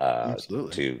here.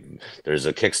 Absolutely. There's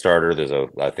a Kickstarter. There's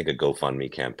I think a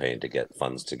GoFundMe campaign to get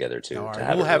funds together to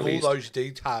have we'll it have released. all those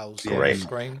details on the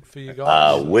screen for you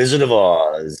guys. Wizard of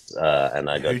Oz, and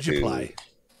I got Who'd you play?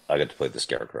 I got to play the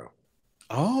Scarecrow.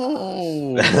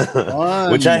 Oh,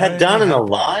 which I had done in a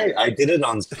live. I did it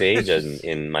on stage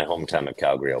in my hometown of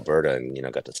Calgary, Alberta,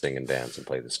 and got to sing and dance and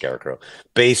play the Scarecrow,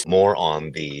 based more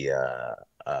on the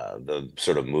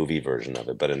sort of movie version of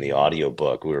it. But in the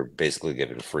audiobook, we were basically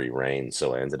given free reign,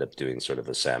 so I ended up doing sort of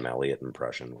a Sam Elliott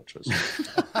impression, which was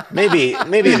maybe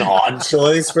an odd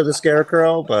choice for the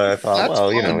Scarecrow. But I thought,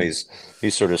 well, you know, he's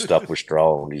sort of stuffed with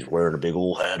straw and he's wearing a big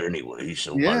old hat anyway,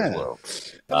 so might as well.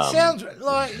 But it sounds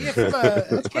like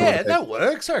that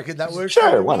works. I reckon that works.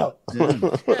 Sure, why not?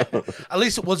 Yeah. At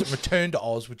least it wasn't Return to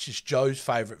Oz, which is Joe's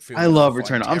favorite film. I love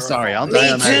Return to Oz. I'm sorry, I'll die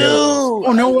on that. Me too.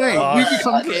 Oh, no way.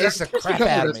 It's the crap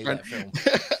out of me, that film.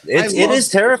 It is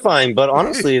terrifying, but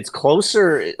honestly, it's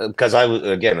closer because I was,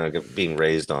 again, being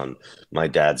raised on my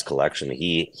dad's collection.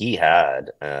 He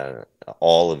had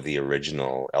all of the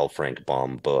original L. Frank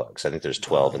Baum books. I think there's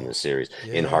 12 in this series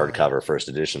in hardcover first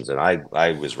editions, and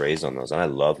I was raised on those, and I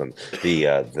love them.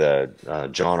 The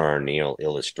John R. Neal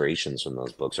illustrations from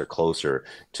those books are closer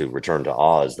to Return to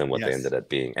Oz than what they ended up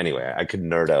being. Anyway, I could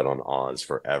nerd out on Oz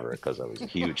forever because I was a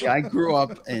huge. Yeah, I grew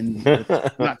up in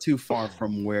not too far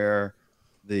from where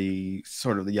the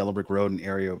sort of the Yellow Brick Road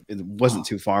area, it wasn't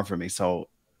too far from me, so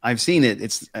I've seen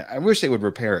it. I wish they would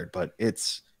repair it, but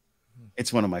it's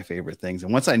one of my favorite things.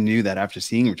 And once I knew that after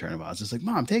seeing Return of Oz, I was like,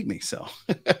 Mom, take me. So,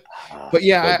 but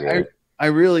yeah, I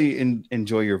really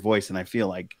enjoy your voice, and I feel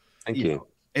like Thank you.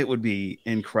 It would be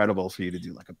incredible for you to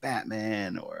do like a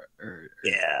Batman or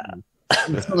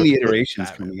so many iterations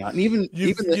coming out, and even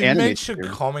you the animated mentioned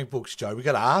comic books, Joe. We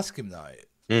got to ask him though.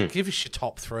 Give us your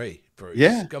top three, Bruce.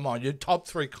 Yeah, come on, your top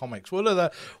three comics. What are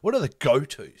the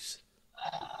go-tos?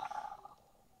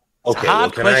 Okay,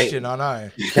 hard question, I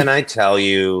know. Can I tell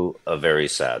you a very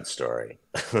sad story?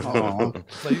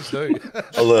 Please do.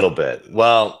 A little bit.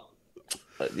 Well,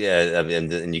 yeah, I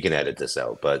mean, and you can edit this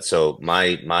out. But so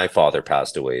my father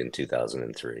passed away in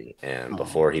 2003, and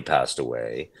before he passed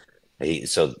away,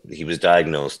 he was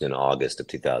diagnosed in August of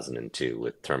 2002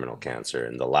 with terminal cancer,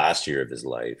 and the last year of his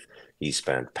life he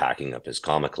spent packing up his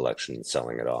comic collection and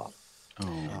selling it off.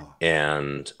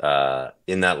 And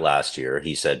in that last year,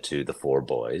 he said to the four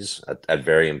boys at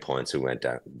varying points who went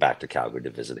back to Calgary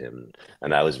to visit him,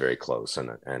 and I was very close,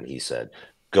 and he said,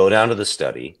 go down to the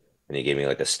study, and he gave me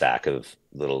like a stack of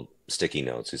little sticky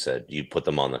notes. He said, you put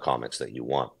them on the comics that you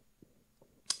want.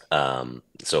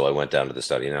 So I went down to the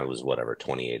study, and I was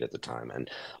 28 at the time,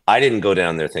 and I didn't go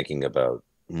down there thinking about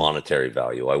monetary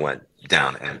value. I went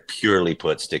down and purely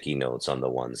put sticky notes on the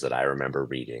ones that I remember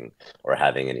reading or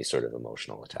having any sort of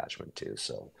emotional attachment to.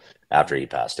 So after he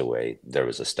passed away, there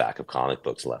was a stack of comic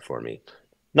books left for me.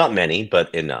 Not many,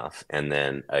 but enough. And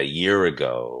then a year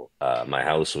ago, my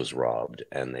house was robbed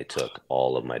and they took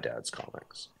all of my dad's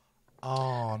comics.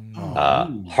 Oh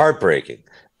no. Heartbreaking.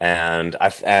 And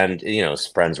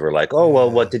friends were like, oh,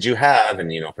 well, what did you have?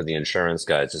 And, for the insurance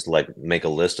guys, just like make a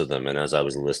list of them. And as I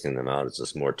was listing them out, it's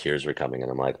just more tears were coming.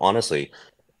 And I'm like, honestly,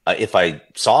 if I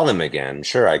saw them again,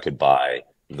 sure, I could buy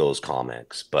those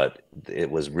comics, but it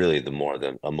was really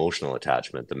the emotional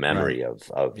attachment, the memory of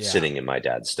sitting in my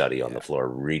dad's study on the floor,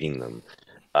 reading them.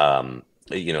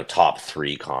 Top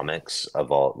 3 comics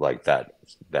of all like that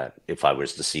if I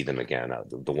was to see them again,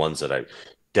 the ones that I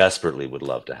desperately would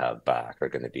love to have back are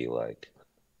going to be like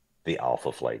the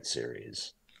Alpha Flight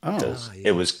series.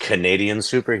 It was Canadian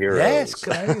superheroes. Yes,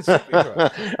 Canadian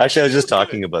superheroes. Actually, I was just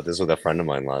talking about this with a friend of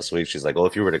mine last week. She's like, "Oh,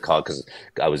 if you were to call," because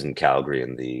I was in Calgary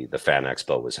and the Fan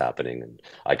Expo was happening, and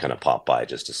I kind of popped by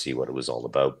just to see what it was all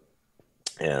about.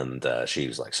 And she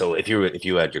was like, "So if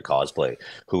you had your cosplay,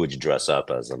 who would you dress up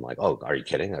as?" I'm like, "Oh, are you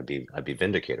kidding? I'd be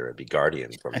Vindicator. I'd be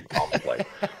Guardian from Alpha Flight.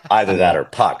 Either that or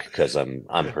Puck, because I'm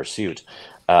Pursuit."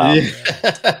 The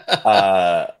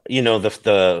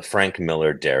Frank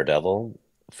Miller Daredevil.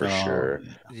 For sure.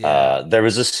 Yeah. There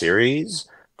was a series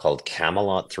called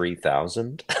Camelot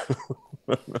 3000,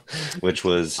 which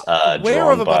was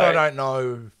drawn by... I don't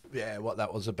know what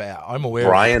that was about. I'm aware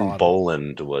Brian of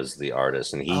Boland was the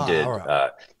artist, and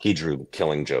he drew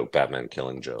Killing Joke, Batman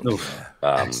Killing Joke,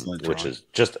 which is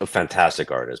just a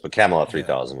fantastic artist. But Camelot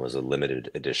 3000 was a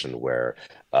limited edition where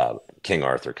King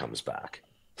Arthur comes back.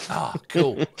 Oh,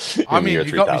 cool. I mean,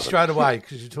 you got me straight away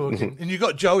because you're talking. And you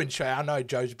got Joe in show. I know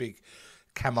Joe's a big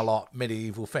Camelot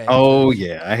medieval fan. Oh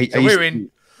yeah, we're in.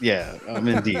 Yeah, I'm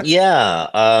indeed. Yeah,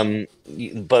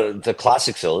 but the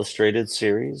Classics Illustrated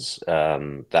series,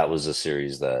 that was a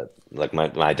series that, like,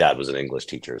 my dad was an English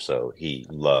teacher, so he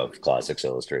loved Classics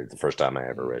Illustrated. The first time I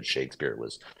ever read Shakespeare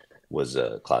was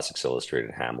Classics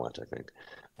Illustrated Hamlet, I think.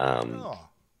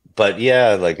 But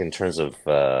yeah, like in terms of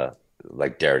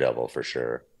like Daredevil for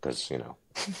sure, because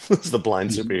it's the blind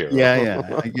superhero.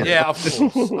 Yeah,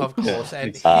 of course.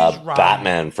 And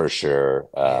Batman for sure.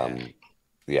 I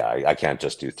can't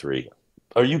just do 3.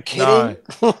 Are you kidding?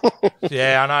 No.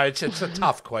 Yeah, I know. It's a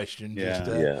tough question.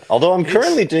 Although I'm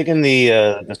currently digging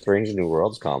the Strange New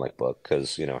Worlds comic book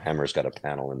because Hemmer's got a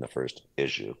panel in the first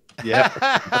issue. Yeah.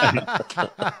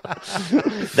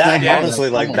 Honestly,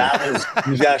 like that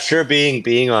was sure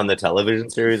being on the television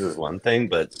series is one thing,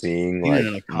 but seeing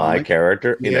like my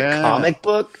character in a comic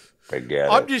book.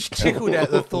 I'm just tickled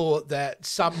at the thought that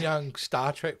some young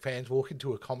Star Trek fans walk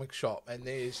into a comic shop and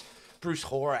there's Bruce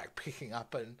Horak picking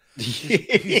up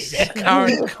his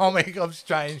current comic of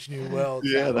Strange New Worlds.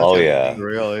 Yeah, that's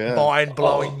real,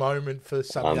 mind-blowing moment for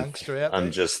some youngster out there. I'm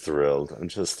just thrilled.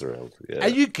 Yeah. Are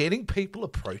you getting people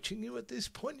approaching you at this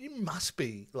point? You must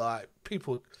be, like,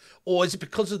 people, or is it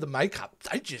because of the makeup?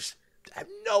 They just have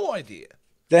no idea.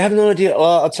 They have no idea.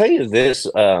 Well, I'll tell you this,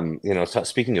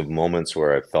 speaking of moments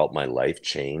where I felt my life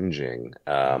changing,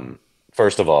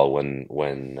 first of all, when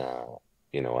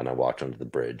I walked onto the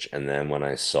bridge, and then when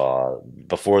I saw,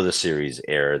 before the series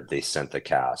aired, they sent the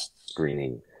cast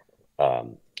screening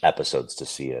episodes to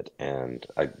see it, and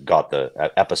I got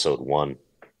the episode 1.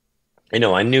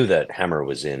 I knew that Hemmer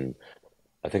was in,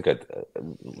 I think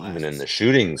even in the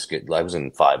shootings, I was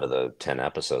in 5 of the 10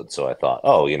 episodes, so I thought,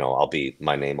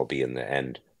 my name will be in the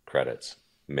end credits.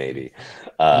 Maybe.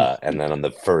 And then on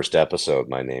the first episode,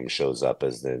 my name shows up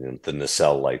as the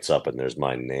nacelle lights up and there's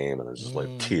my name and there's just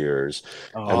like tears.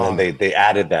 And then they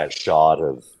added that shot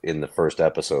in the first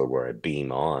episode where I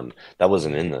beam on. That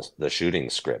wasn't in the shooting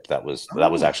script. That was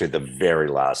actually the very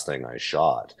last thing I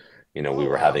shot. We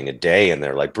were having a day and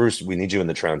they're like, Bruce, we need you in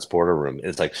the transporter room.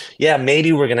 It's like, yeah,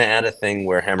 maybe we're going to add a thing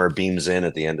where Hemmer beams in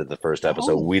at the end of the first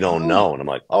episode. We don't know. And I'm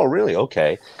like, oh, really?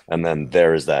 Okay. And then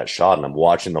there's that shot and I'm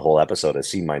watching the whole episode. I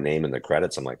see my name in the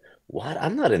credits. I'm like, what?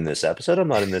 I'm not in this episode. And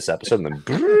then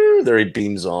there he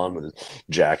beams on with his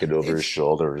jacket over his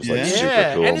shoulder. It's like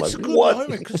super cool. And it's a good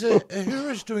moment because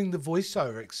Uhura's doing the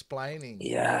voiceover explaining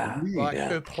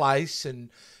her place and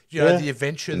the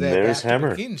adventure they're about to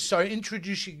begin. So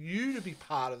introducing you to be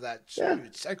part of that too.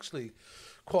 It's actually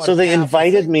quite. So they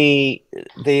invited me.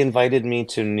 They invited me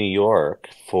to New York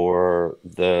for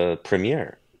the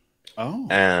premiere. Oh,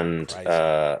 and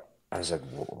I was like,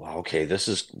 okay, this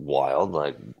is wild.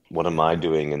 Like, what am I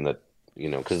doing in the?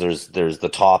 Because there's the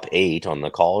top 8 on the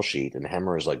call sheet, and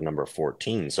Hemmer is like number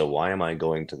 14. So why am I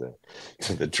going to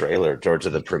the trailer or to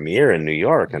the premiere in New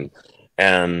York?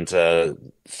 And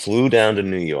flew down to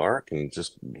New York and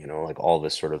just, like all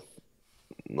this sort of,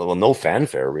 well, no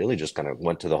fanfare really, just kind of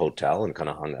went to the hotel and kind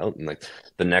of hung out. And like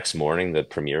the next morning, the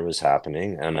premiere was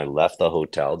happening and I left the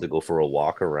hotel to go for a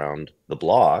walk around the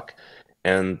block.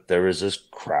 and there was this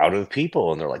crowd of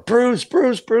people, and they're like, Bruce,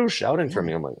 Bruce, Bruce, shouting for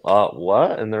me. I'm like,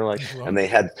 what? And they're like, and they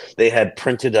had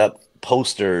printed up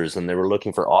posters, and they were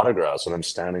looking for autographs, and I'm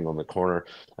standing on the corner,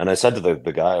 and I said to the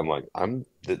guy, I'm like,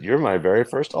 you're my very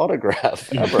first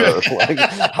autograph ever. Like,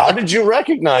 how did you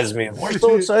recognize me? We're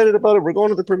so excited about it. We're going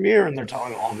to the premiere, and they're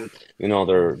telling all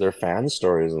the, their fan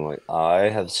stories. And like, I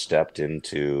have stepped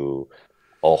into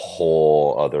a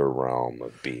whole other realm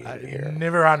of being here.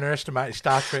 Never underestimate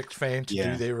Star Trek fans to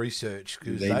do their research,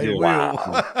 because they will.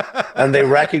 Wow. And they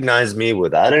recognized me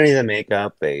without any of the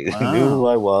makeup. They knew who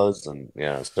I was, and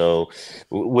so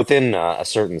within a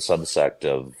certain subsect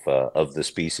of the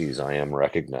species, I am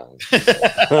recognized.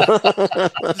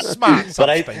 Smart, but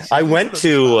I went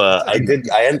to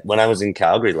when I was in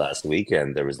Calgary last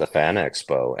weekend. There was the Fan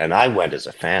Expo, and I went as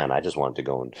a fan. I just wanted to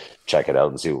go and check it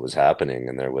out and see what was happening.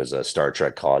 And there was a Star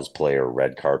Trek cosplayer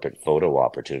red carpet photo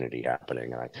opportunity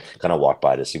happening. And I kind of walked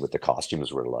by to see what the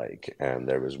costumes were like. And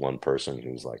there was one person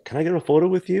who was like, "Can I get a photo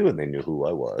with you?" And they knew who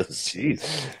I was. Jeez.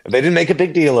 And they didn't make a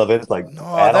big deal of it, like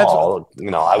at all.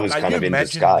 I was kind of in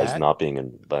disguise, not being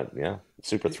in, but yeah.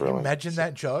 Super thrilling. Imagine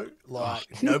that, Joe.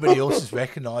 Like, nobody else is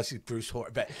recognizing Bruce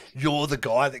Horak, but you're the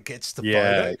guy that gets the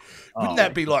photo. Wouldn't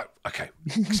that be like, okay,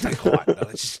 stay quiet. No,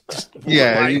 let's just you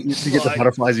get the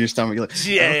butterflies in your stomach. You're like,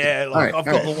 like, I've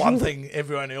got the one thing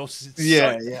everyone else is.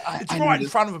 It's right in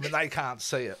front of them and they can't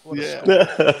see it.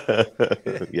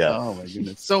 Yeah. Oh my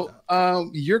goodness. So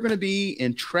you're going to be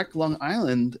in Trek Long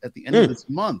Island at the end of this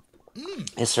month.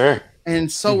 Yes, sir.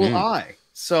 And so will I.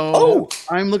 So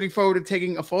I'm looking forward to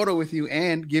taking a photo with you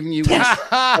and giving you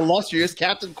illustrious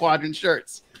Captain Quadrant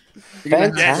shirts.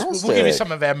 Yes, we'll give you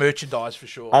some of our merchandise for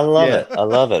sure. I love it. I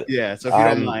love it. Yeah, so if you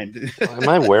don't mind.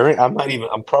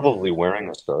 I'm probably wearing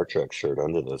a Star Trek shirt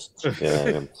under this.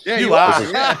 Yeah, you are.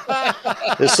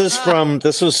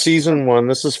 This was season 1.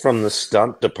 This is from the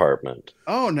stunt department.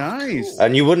 Oh, nice.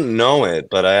 And you wouldn't know it,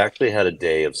 but I actually had a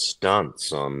day of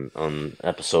stunts on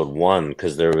episode 1,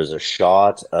 because there was a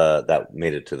shot that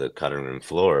made it to the cutting room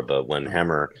floor, but when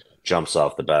Hemmer jumps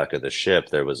off the back of the ship,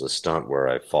 there was a stunt where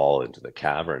I fall into the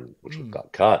cavern, which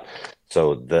got cut.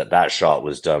 So that shot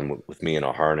was done with me in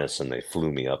a harness, and they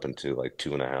flew me up into like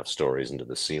 2.5 stories into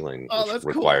the ceiling, which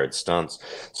required stunts.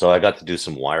 So I got to do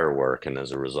some wire work, and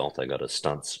as a result, I got a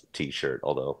stunts T-shirt,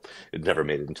 although it never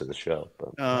made it into the show.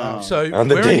 But, so on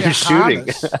the day of shooting,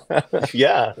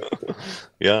 yeah,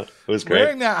 it was great.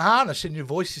 Wearing that harness and your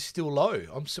voice is still low.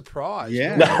 I'm surprised.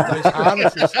 Yeah, those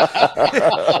harnesses.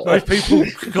 Most people,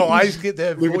 guys, get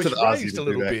their voice raised a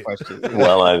little bit.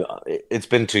 Well, it's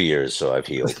been 2 years, so I've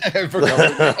healed.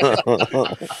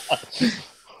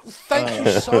 Thank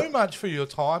you so much for your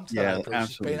time today, Bruce.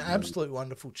 It's been an absolute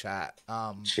wonderful chat.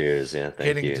 Cheers,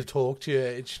 thank you. To talk to you,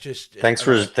 it's just thanks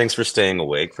for staying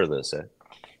awake for this.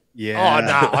 Yeah. Oh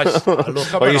no!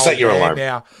 Look, I'm you set your alarm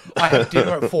now. I had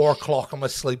dinner at 4 o'clock. I'm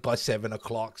asleep by 7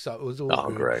 o'clock, so it was all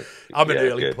good. Great. I'm an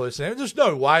early person. There's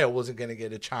no way I wasn't going to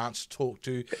get a chance to talk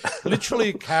to literally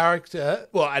a character,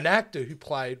 an actor who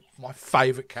played my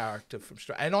favourite character from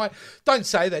Australia. And I don't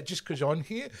say that just because I'm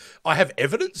here. I have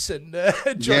evidence, and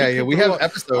we have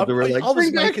episodes where we're like, I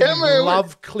was making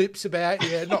love clips about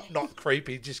not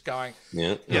creepy, just going,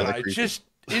 just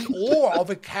in awe of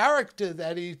a character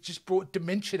that he just brought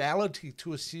dimensionality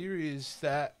to a series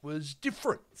that was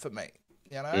different for me,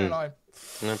 and I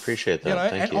appreciate that.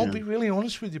 Thank you. I'll be really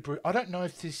honest with you, Bruce. I don't know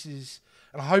if this is,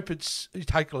 and I hope you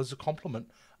take it as a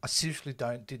compliment. I seriously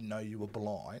didn't know you were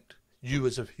blind, you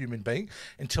as a human being,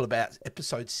 until about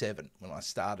episode 7 when I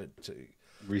started to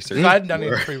research. I hadn't done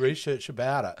any pre-research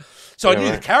about it, so I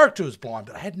knew the character was blind,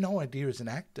 but I had no idea as an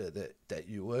actor that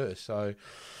you were. So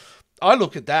I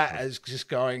look at that as just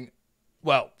going,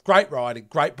 great writing,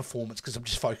 great performance, because I'm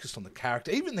just focused on the character.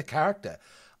 Even the character,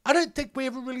 I don't think we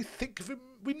ever really think of him.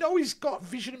 We know he's got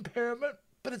vision impairment,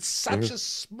 but it's such a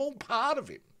small part of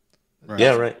him. Right.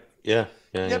 Yeah, right. Yeah.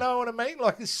 You know what I mean?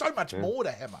 Like, there's so much more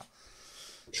to Hemmer.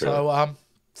 True. So,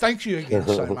 thank you again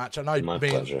so much. I know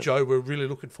me and Joe were really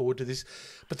looking forward to this.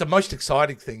 But the most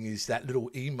exciting thing is that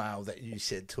little email that you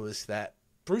said to us that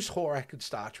Bruce Horak and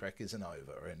Star Trek isn't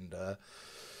over. And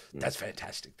that's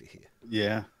fantastic to hear.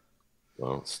 Yeah.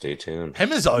 Well, stay tuned.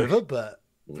 Hemmer's over, but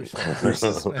Bruce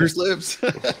lives.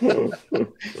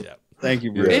 Yeah. Thank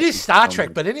you, Bruce. It is Star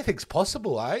Trek, but anything's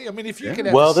possible, eh? I mean, if you can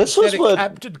have a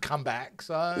captain come back.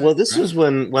 So. Well, this was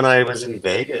when I was in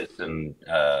Vegas, and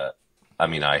I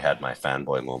had my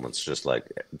fanboy moments, just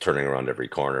like turning around every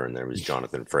corner, and there was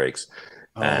Jonathan Frakes.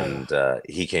 And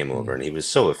he came over, and he was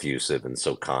so effusive and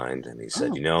so kind. And he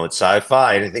said, "You know, it's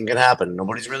sci-fi. Anything can happen.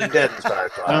 Nobody's really dead in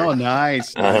sci-fi." Oh,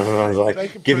 nice. And I was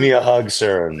like, "Give me a hug,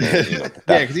 sir." And then, you know,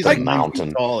 yeah, because he's like mountain 9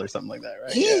 feet tall or something like that,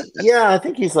 right? Yeah, I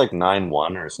think he's like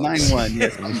 9'1" or something. 9'1",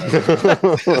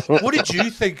 yes. What did you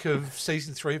think of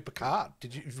season 3 of Picard?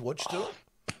 Did you watch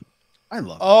it? I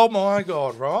love it. Oh my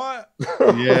god! Right?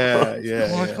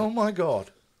 Yeah. Oh my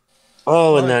god!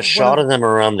 Oh, and that shot of them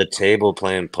around the table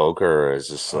playing poker is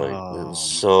just like it was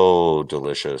so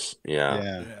delicious.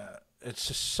 Yeah. It's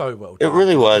just so well done. It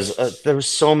really was. There were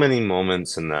so many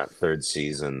moments in that 3rd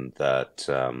season that,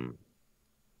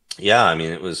 I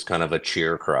mean, it was kind of a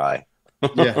cheer cry.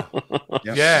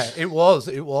 Yeah, it was,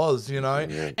 you know.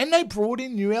 And they brought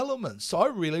in new elements. So I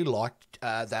really liked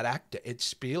that actor, Ed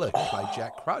Spieler, who played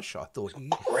Jack Crush. I thought he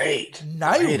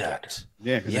nailed it.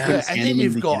 Yeah. And then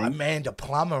you've got Amanda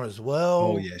Plummer as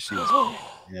well. Oh, yeah, she was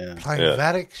playing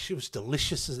Vadic. She was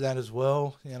delicious as that as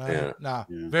well, you know.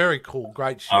 Very cool,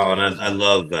 great show. Oh, and I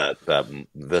love that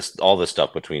all the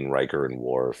stuff between Riker and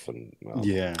Worf, and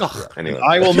anyway,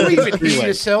 I will you even hear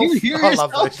yourself. I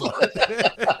love this.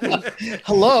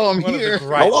 Hello, I'm here.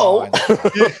 Hello.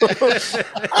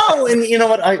 Oh, and you know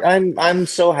what? I'm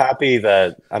so happy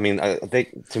that, I mean, I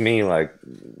think, to me, like,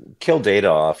 kill Data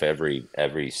off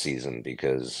every season,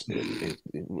 because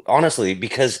honestly,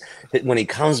 because when he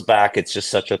comes back, it's just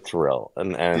such a thrill.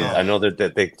 And I know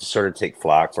that they sort of take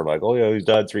flack for like, oh yeah, he's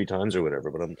died 3 times or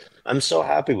whatever, but I'm so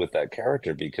happy with that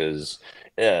character, because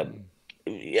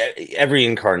every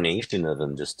incarnation of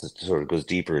him just sort of goes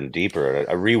deeper and deeper.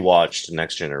 I rewatched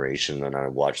Next Generation, and I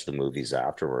watched the movies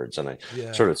afterwards, and I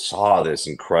sort of saw this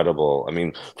incredible, I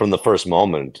mean, from the first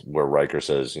moment where Riker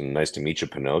says, "Nice to meet you,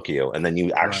 Pinocchio," and then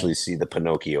you actually see the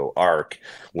Pinocchio arc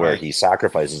where he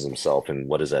sacrifices himself in,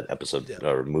 what is that episode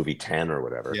or movie 10 or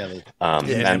whatever,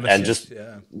 and just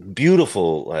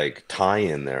beautiful like tie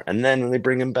in there. And then when they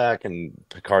bring him back in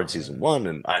Picard season 1,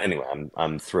 and anyway,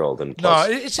 I'm thrilled, and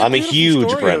plus, I'm a huge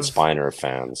Brent Spiner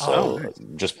fan, so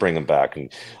just bring him back,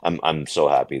 and I'm so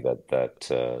happy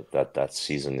that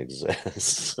season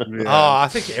exists. I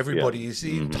think everybody is.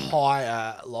 The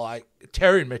entire, like,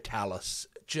 Terry Metalis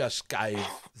just gave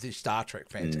the Star Trek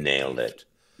fans nailed it.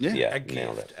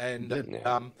 Nailed it. And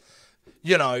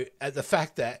you know, the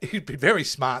fact that he'd be very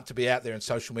smart to be out there in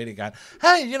social media going,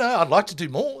 "Hey, you know, I'd like to do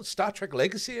more Star Trek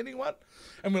Legacy. Anyone?"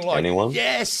 And we're like, "Anyone?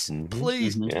 Yes,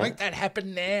 please make that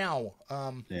happen now."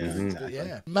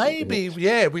 Maybe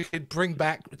we could bring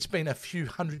back. It's been a few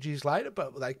hundred years later,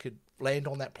 but they could land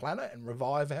on that planet and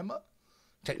revive Hemmer.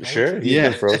 Technology. Sure,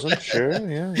 been frozen. Sure,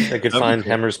 they could find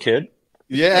Hemmer's kid.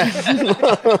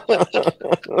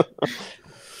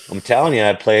 I'm telling you,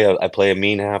 I play a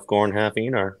mean half Gorn, half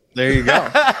Enar. There you go.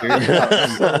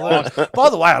 By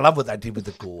the way, I love what they did with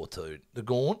the Gore too. The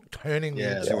Gorn turning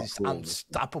into this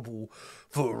unstoppable,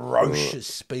 ferocious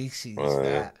species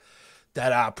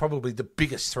that are probably the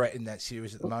biggest threat in that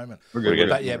series at the moment. But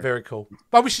very cool.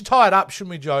 But we should tie it up, shouldn't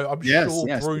we, Joe? I'm sure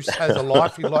Bruce has a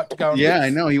life he'd like to go and live. I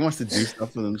know. He wants to do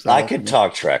stuff with himself. I could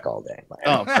talk Trek all day.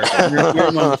 Oh,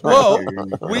 well,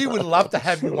 we would love to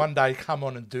have you one day come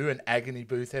on and do an Agony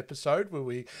Booth episode where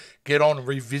we get on and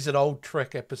revisit old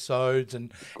Trek episodes,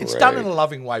 and it's done in a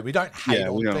loving way. We don't hate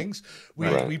on things.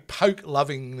 We poke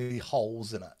lovingly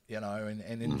holes in it, you know,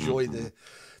 and enjoy the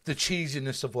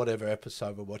cheesiness of whatever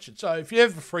episode we're watching. So if you're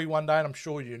ever free one day, and I'm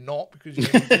sure you're not because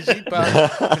you're busy,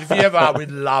 but if you ever are,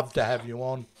 we'd love to have you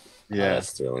on.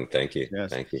 That's thrilling. Thank you.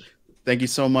 Thank you. Thank you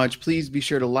so much. Please be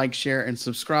sure to like, share, and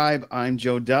subscribe. I'm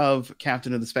Joe Dove,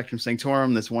 captain of the Spectrum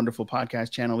Sanctorum, this wonderful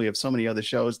podcast channel. We have so many other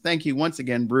shows. Thank you once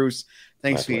again, Bruce.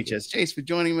 Thanks, VHS Chase, for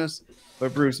joining us.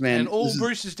 But Bruce, man. And all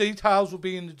Bruce's details will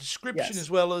be in the description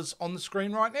as well as on the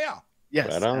screen right now.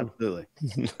 Yes, absolutely.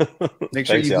 Make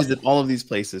sure you visit all of these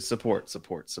places. Support.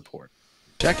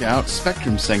 Check out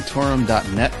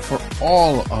SpectrumSanctorum.net for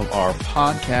all of our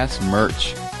podcast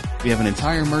merch. We have an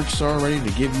entire merch store ready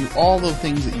to give you all the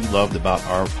things that you loved about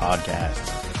our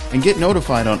podcasts. And get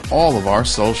notified on all of our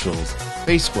socials: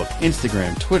 Facebook,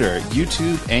 Instagram, Twitter,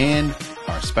 YouTube, and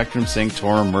our Spectrum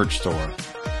Sanctorum merch store.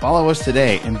 Follow us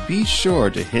today, and be sure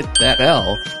to hit that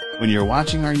bell when you're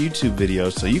watching our YouTube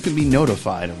videos so you can be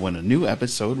notified of when a new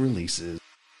episode releases.